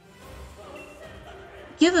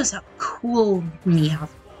 Give us a cool Meowth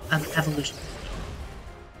of evolution.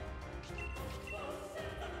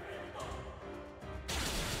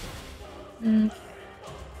 Okay.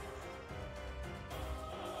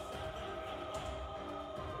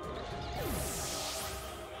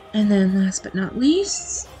 And then last but not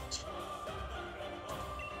least,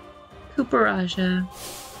 Kuparaja.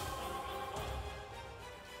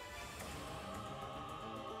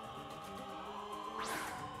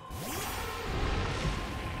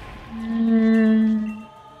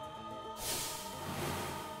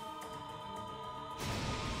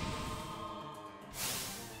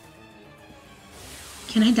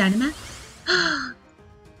 Can I Dynamax?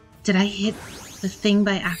 Did I hit the thing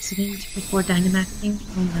by accident before Dynamaxing?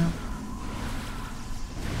 Oh no.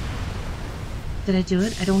 Did I do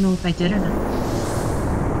it? I don't know if I did or not.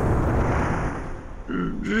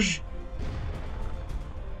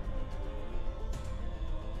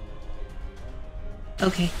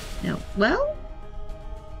 Okay, no. Well,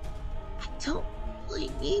 I don't really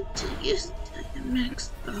need to use Dynamax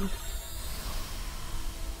though.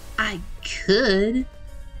 I could.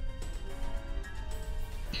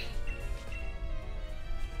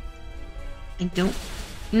 I don't.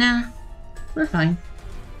 Nah, we're fine.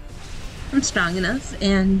 I'm strong enough,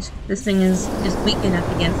 and this thing is weak enough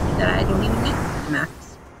against me that I don't even need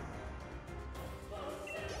Max.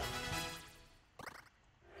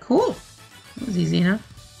 Cool. That was easy enough.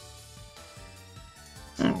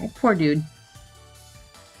 Oh, poor dude.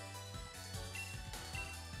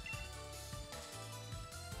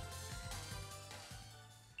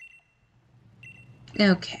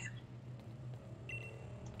 Okay.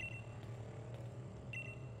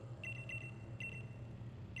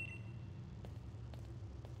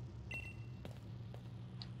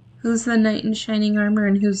 Who's the knight in shining armor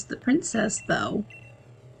and who's the princess, though?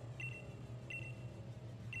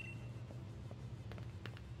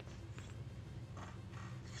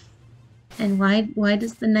 And why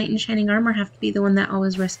does the knight in shining armor have to be the one that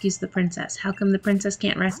always rescues the princess? How come the princess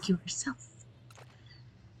can't rescue herself?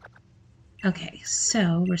 Okay,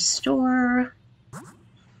 so restore.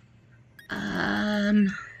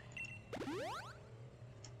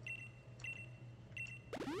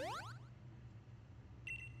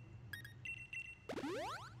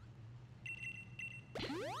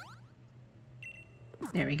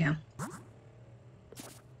 There we go.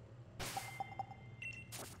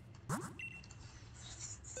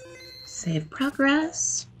 Save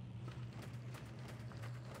progress.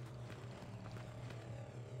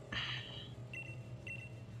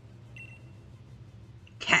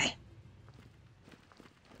 Okay.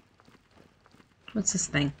 What's this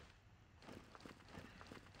thing?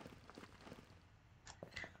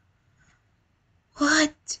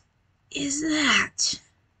 What is that?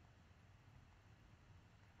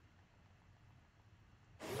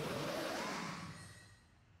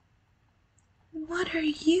 What are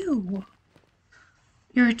you?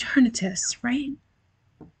 You're Eternatus, right?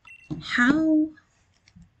 How?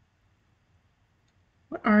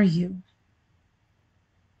 What are you?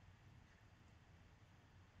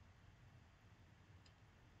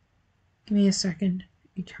 Give me a second.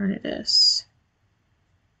 Eternatus.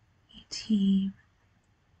 18.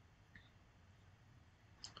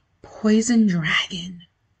 Poison Dragon.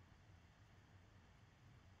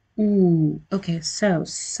 Ooh, okay, so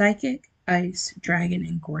Psychic, Ice, Dragon,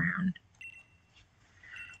 and Ground.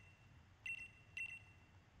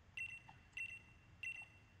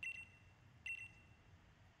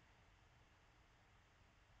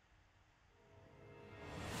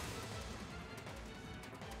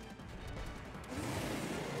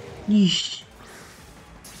 Yeesh.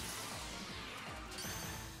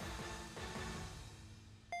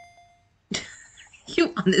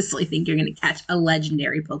 You honestly think you're going to catch a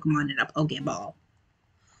legendary Pokemon in a Pokeball?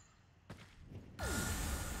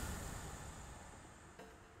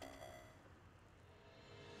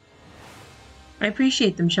 I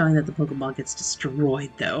appreciate them showing that the Pokeball gets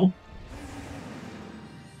destroyed, though.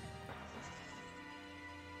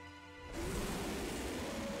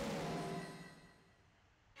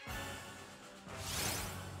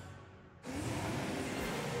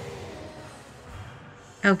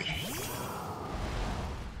 Okay.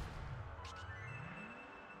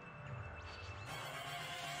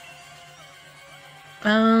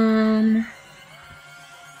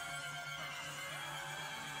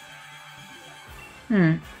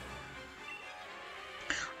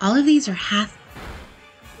 All of these are half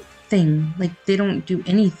thing. Like, they don't do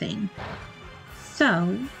anything.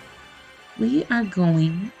 So, we are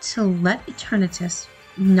going to let Eternatus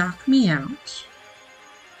knock me out.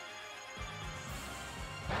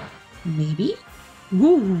 Maybe?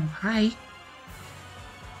 Ooh, hi.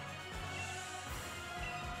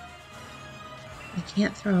 I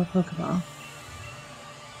can't throw a Pokeball.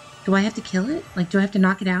 Do I have to kill it? Like, do I have to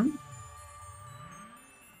knock it out?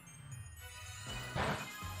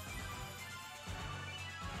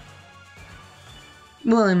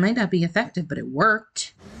 Well, it might not be effective, but it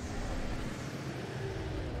worked.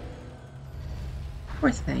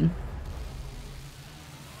 Poor thing.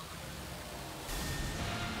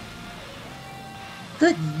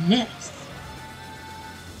 Goodness.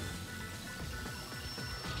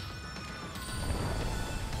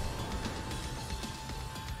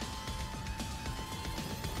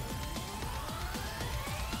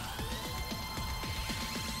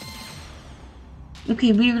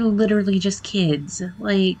 Okay, we are literally just kids.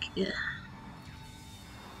 Like,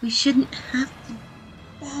 we shouldn't have to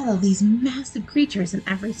battle these massive creatures in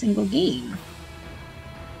every single game.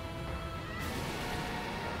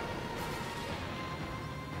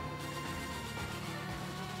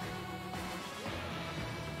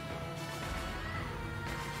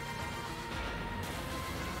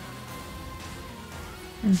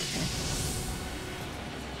 Okay.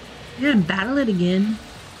 You're gonna battle it again.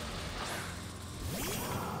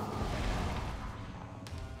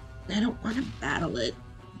 I don't want to battle it.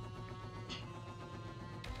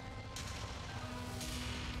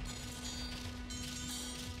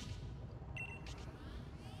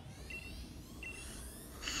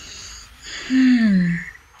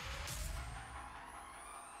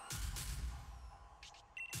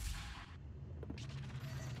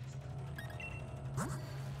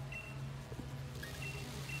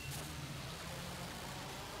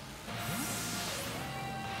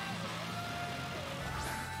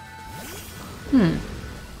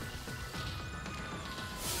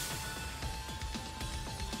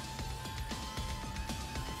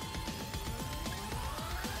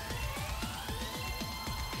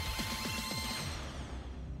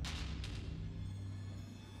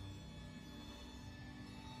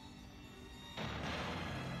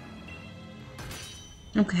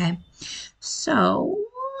 Okay, so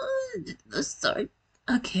the sword.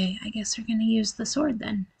 Okay, I guess we're gonna use the sword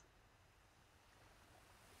then.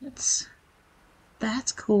 That's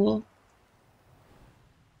cool.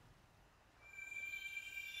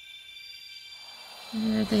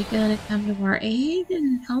 Are they gonna come to our aid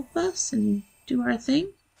and help us and do our thing?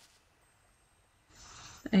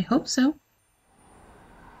 I hope so.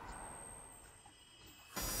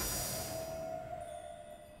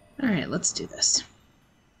 Alright, let's do this.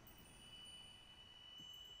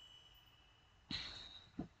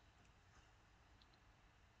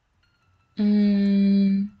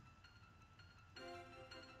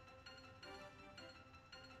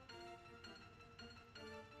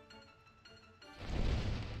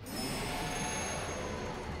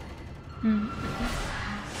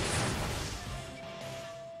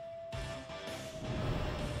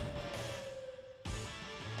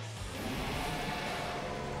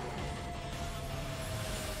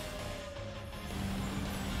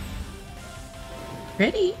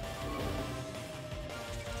 Pretty.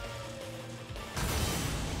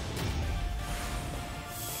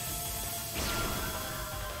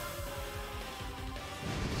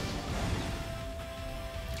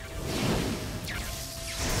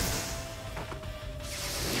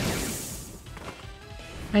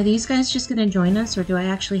 Are these guys just gonna join us, or do I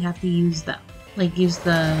actually have to use them? Like, use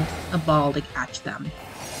a ball to catch them?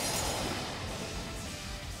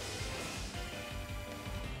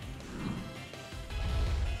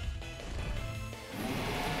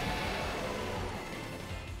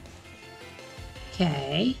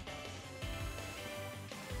 Okay.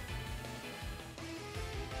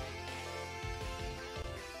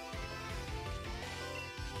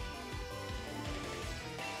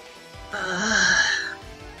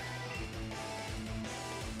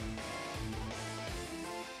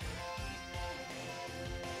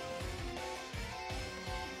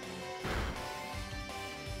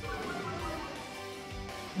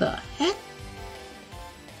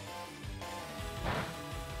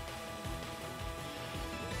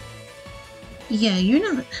 Yeah, you're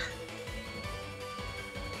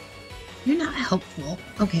not helpful.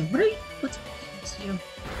 Okay, what's weak against you?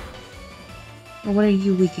 Or what are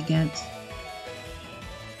you weak against?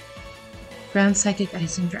 Ground Psychic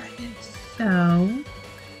Icing Dragon. So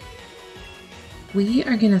we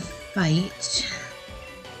are gonna fight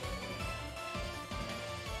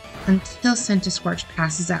until Scorch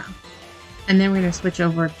passes out. And then we're gonna switch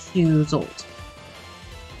over to Zolt.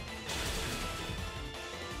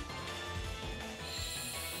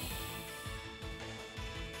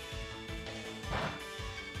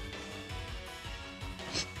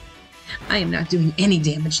 I am not doing any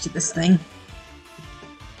damage to this thing.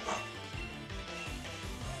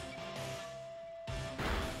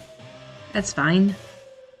 That's fine.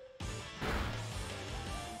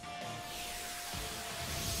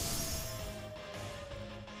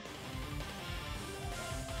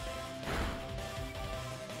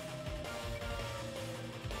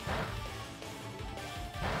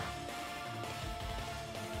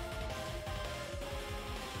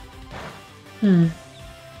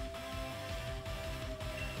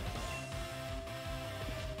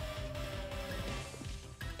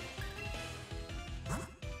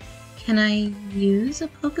 Can I use a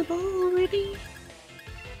Pokeball already?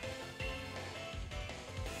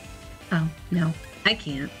 Oh, no, I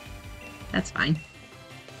can't. That's fine.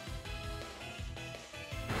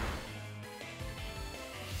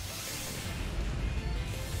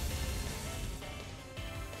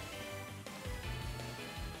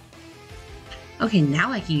 Okay,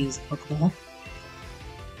 now I can use a Pokeball.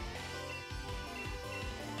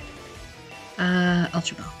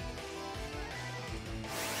 Ultra Ball.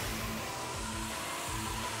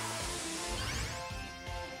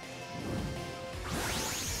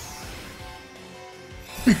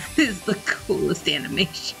 This is the coolest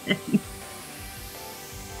animation.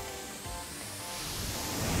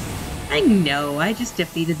 I know, I just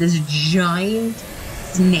defeated this giant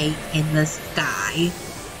snake in the sky.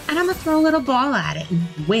 And I'm gonna throw a little ball at it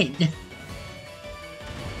and win.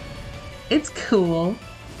 It's cool.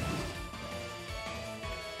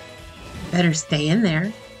 Better stay in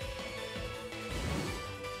there.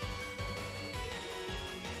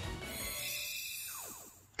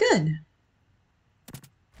 Good.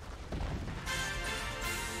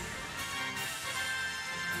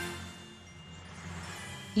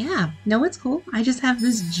 Yeah, no, it's cool. I just have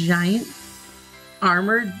this giant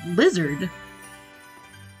armored lizard.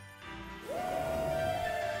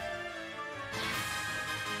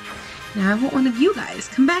 Now I want one of you guys.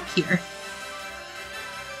 Come back here.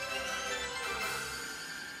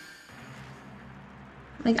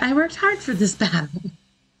 Like, I worked hard for this battle.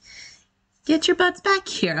 Get your butts back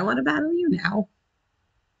here. I want to battle you now.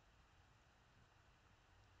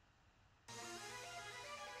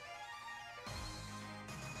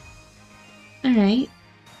 All right.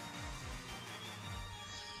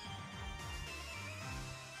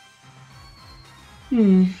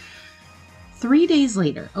 Hmm. 3 days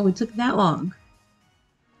later. Oh, it took that long.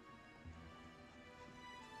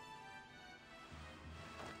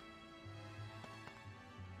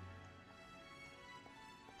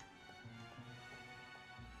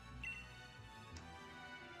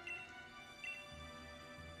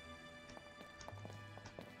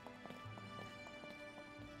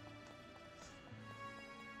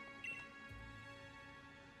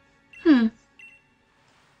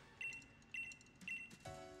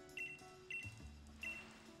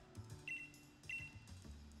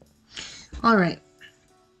 All right.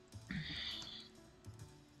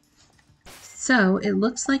 So it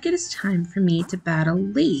looks like it is time for me to battle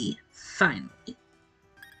Lee, finally.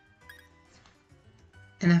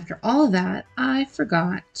 And after all of that, I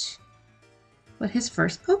forgot what his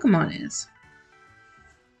first Pokemon is.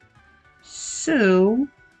 So,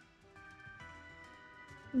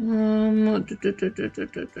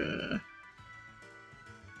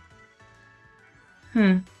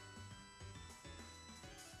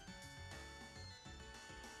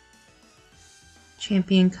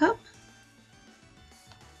 Champion Cup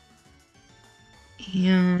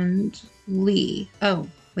and Lee. Oh,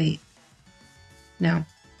 wait. No,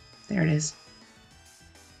 there it is.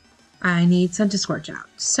 I need Scorch out,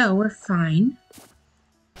 so we're fine.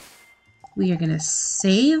 We are gonna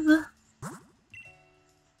save.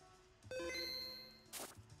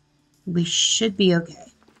 We should be okay.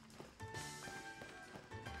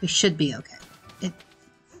 We should be okay.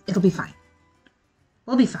 It'll be fine.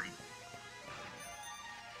 We'll be fine.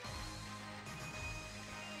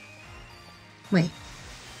 Wait.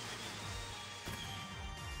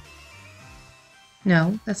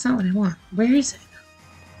 No, that's not what I want. Where is it?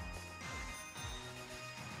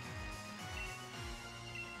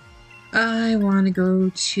 I want to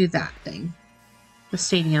go to that thing. The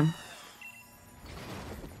stadium.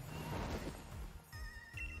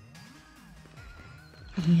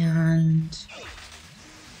 And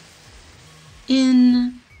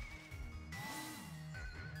in.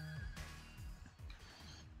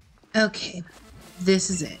 Okay, this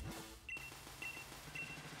is it.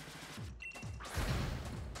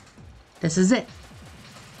 This is it.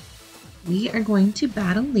 We are going to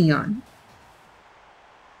battle Leon.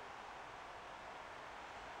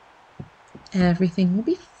 Everything will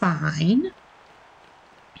be fine.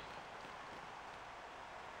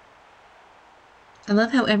 I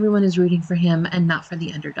love how everyone is rooting for him and not for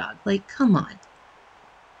the underdog. Like, come on.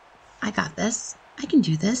 I got this. I can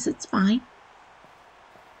do this. It's fine.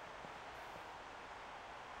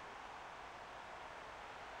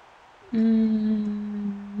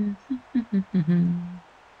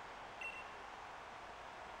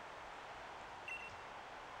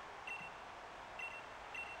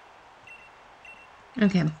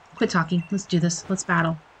 Okay, quit talking. Let's do this. Let's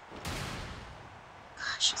battle.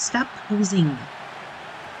 Gosh, stop posing.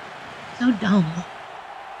 So dumb.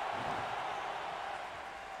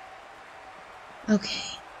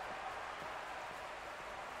 Okay.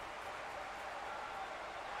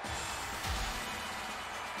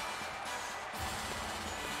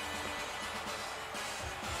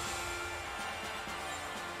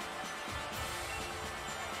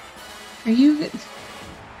 Are you...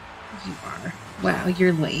 You are. Wow,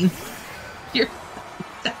 you're lame. You're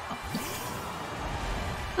down.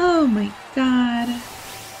 Oh my god.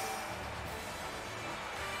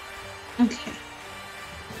 Okay.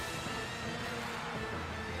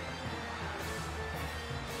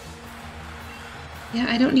 Yeah,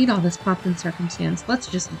 I don't need all this pomp and circumstance. Let's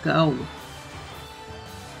just go.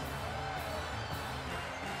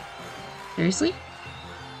 Seriously?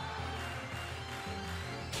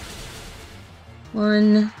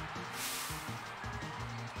 One.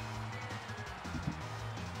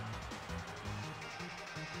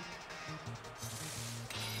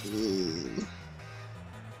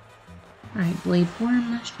 Alright, Blade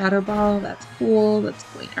Form, Shadow Ball, that's cool, that's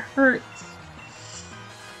going to hurt.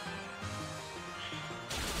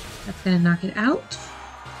 That's going to knock it out.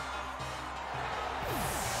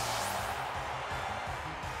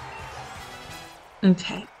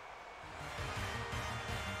 Okay.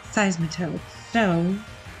 Seismitoad. So,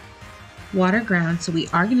 Water Ground, so we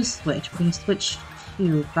are going to switch. We're going to switch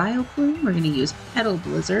to Vileplume. We're going to use Petal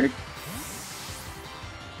Blizzard.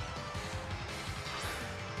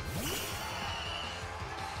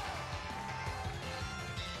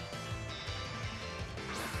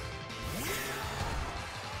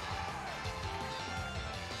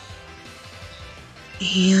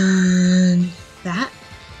 And that.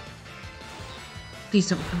 Please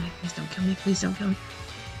don't kill me. Please don't kill me. Please don't kill me.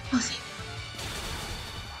 Oh, thank you.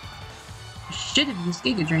 I should have used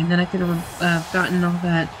Giga Drain, then I could have gotten all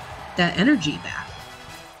that energy back.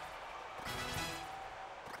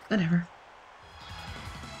 Whatever.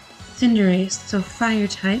 Cinderace, so fire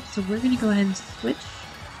type. So we're going to go ahead and switch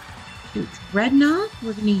to Dreadnought.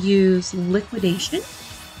 We're going to use Liquidation.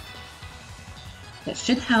 That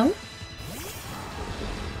should help.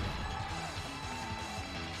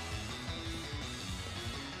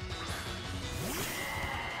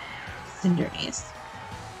 Cinderace.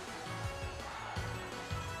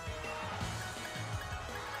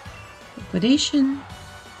 Liquidation.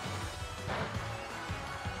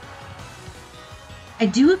 I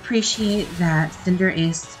do appreciate that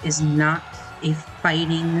Cinderace is not a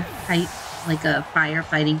fighting type, like a fire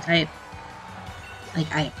fighting type.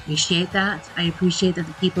 Like, I appreciate that. I appreciate that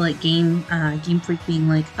the people at Game Freak being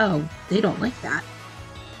like, oh, they don't like that.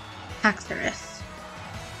 Haxorus.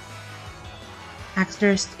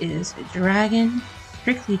 Haxorus is a dragon,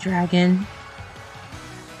 strictly dragon.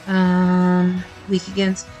 Weak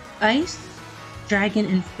against ice, dragon,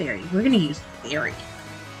 and fairy. We're gonna use fairy.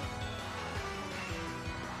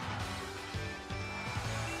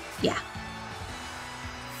 Yeah.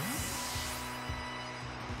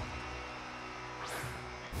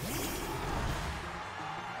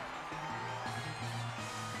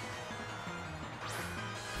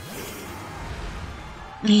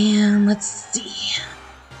 And let's see.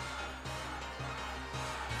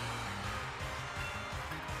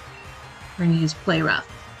 We're gonna use Play Rough.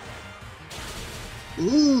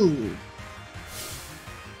 Ooh.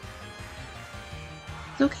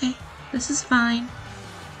 It's okay. This is fine.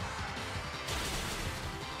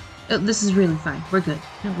 Oh, this is really fine. We're good.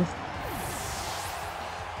 No, we're fine.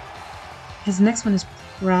 His next one is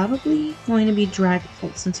probably going to be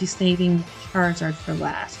Dragapult since he's saving Charizard for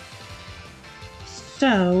last.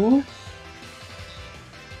 So,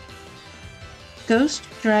 Ghost,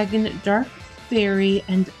 Dragon, Dark Fairy,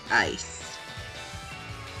 and Ice.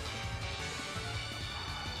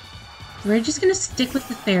 We're just gonna stick with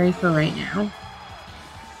the Fairy for right now.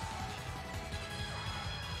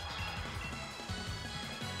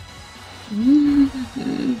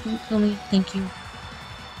 Don't kill me, thank you.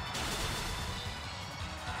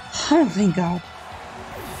 Oh, thank God.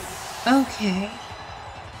 Okay.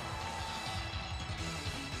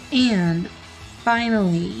 And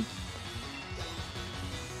finally,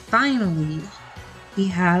 we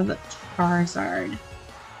have Charizard.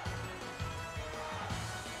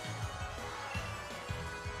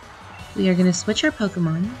 We are going to switch our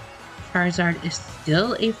Pokemon. Charizard is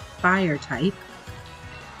still a fire type.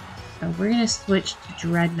 So we're going to switch to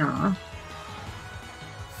Dreadnought.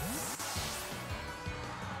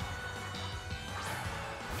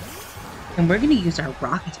 And we're going to use our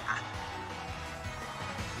Rock Attack.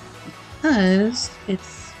 Because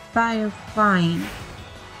it's Fire Flying.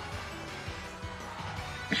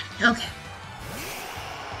 Okay.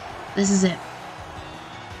 This is it.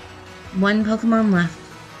 One Pokemon left.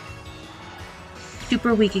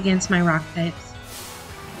 Super weak against my rock types.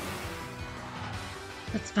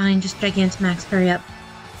 That's fine, just Gigantamax, hurry up.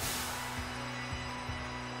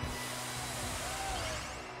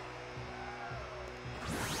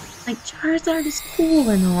 Like, Charizard is cool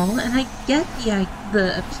and all, and I get the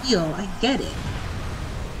appeal, I get it.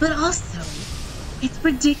 But also, it's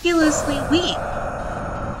ridiculously weak.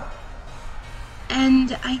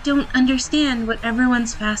 And I don't understand what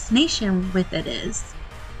everyone's fascination with it is.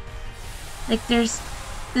 Like, this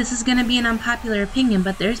is gonna be an unpopular opinion,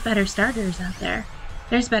 but there's better starters out there.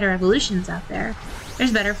 There's better evolutions out there.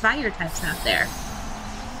 There's better fire types out there.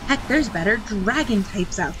 Heck, there's better dragon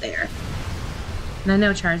types out there. And I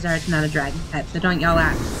know Charizard's not a dragon type, so don't yell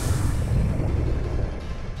at me.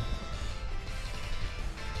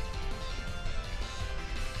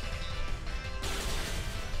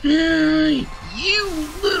 You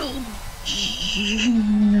little...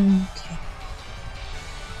 Okay.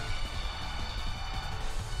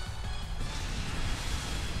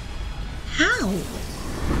 How?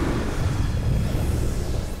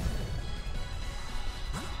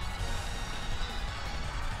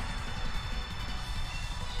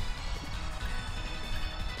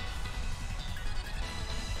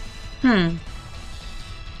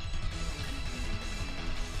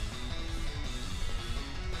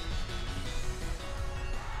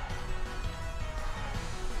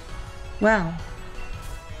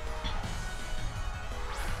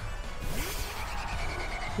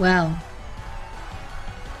 Well,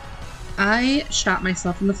 I shot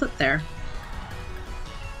myself in the foot there.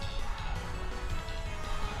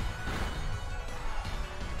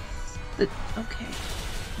 Okay.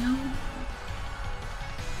 No.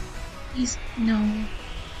 Please, no.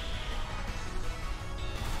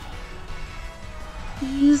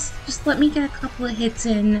 Please, just let me get a couple of hits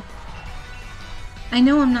in. I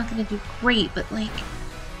know I'm not gonna do great, but like...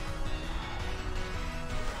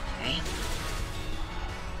 Okay.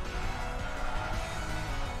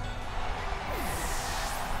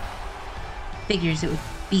 Figures it would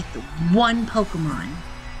beat the one Pokemon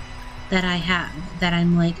that I have that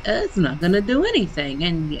I'm like, it's not gonna do anything,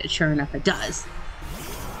 and yeah, sure enough it does.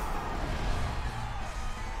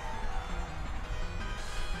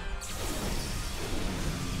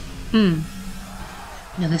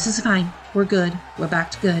 No, this is fine. We're good. We're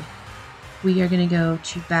back to good. We are gonna go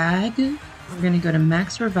to Bag. We're gonna go to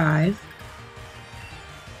Max Revive.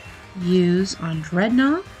 Use on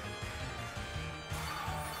Dreadnought.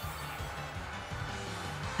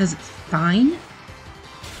 Because it's fine.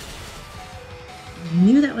 I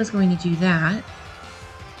knew that was going to do that.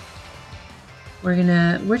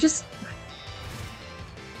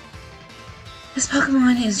 This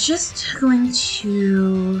Pokemon is just going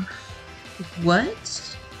to...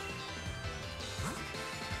 What?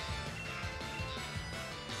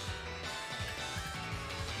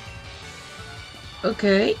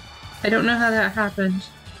 Okay. I don't know how that happened,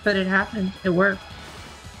 but it happened. It worked.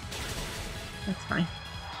 That's fine.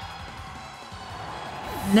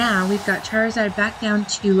 Now we've got Charizard back down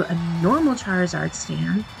to a normal Charizard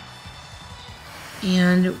stand.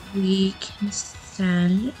 And we can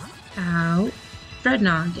send out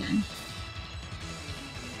Dreadnought again.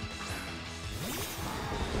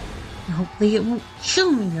 And hopefully it won't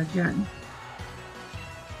kill me again.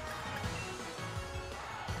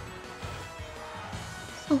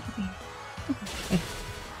 Okay.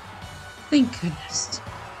 Thank goodness.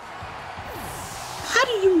 How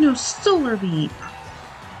do you know Solar Beam?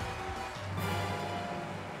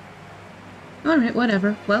 Alright,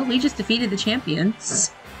 whatever. Well, we just defeated the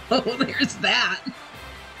champions. Oh, there's that.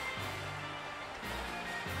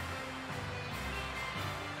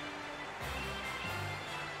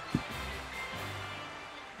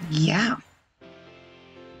 Yeah.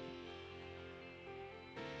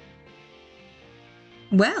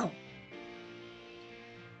 Well,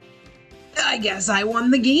 I guess I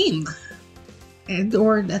won the game.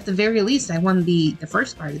 Or at the very least, I won the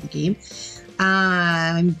first part of the game.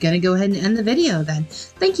 I'm going to go ahead and end the video then.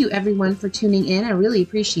 Thank you everyone for tuning in. I really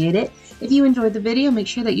appreciate it. If you enjoyed the video, make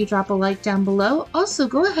sure that you drop a like down below. Also,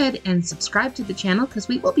 go ahead and subscribe to the channel because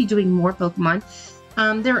we will be doing more Pokemon.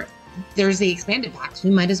 There's the expanded packs.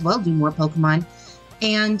 We might as well do more Pokemon.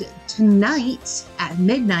 And tonight at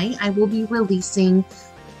midnight, I will be releasing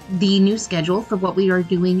the new schedule for what we are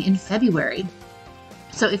doing in February.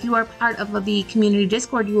 So if you are part of the community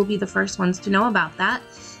Discord, you will be the first ones to know about that.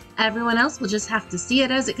 Everyone else will just have to see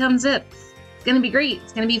it as it comes up. It's going to be great.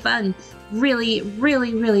 It's going to be fun. Really,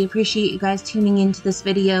 really, really appreciate you guys tuning into this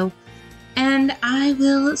video. And I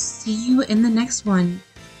will see you in the next one.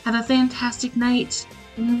 Have a fantastic night.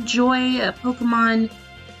 Enjoy Pokemon.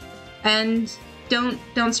 And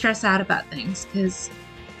don't stress out about things because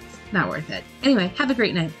it's not worth it. Anyway, have a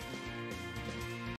great night.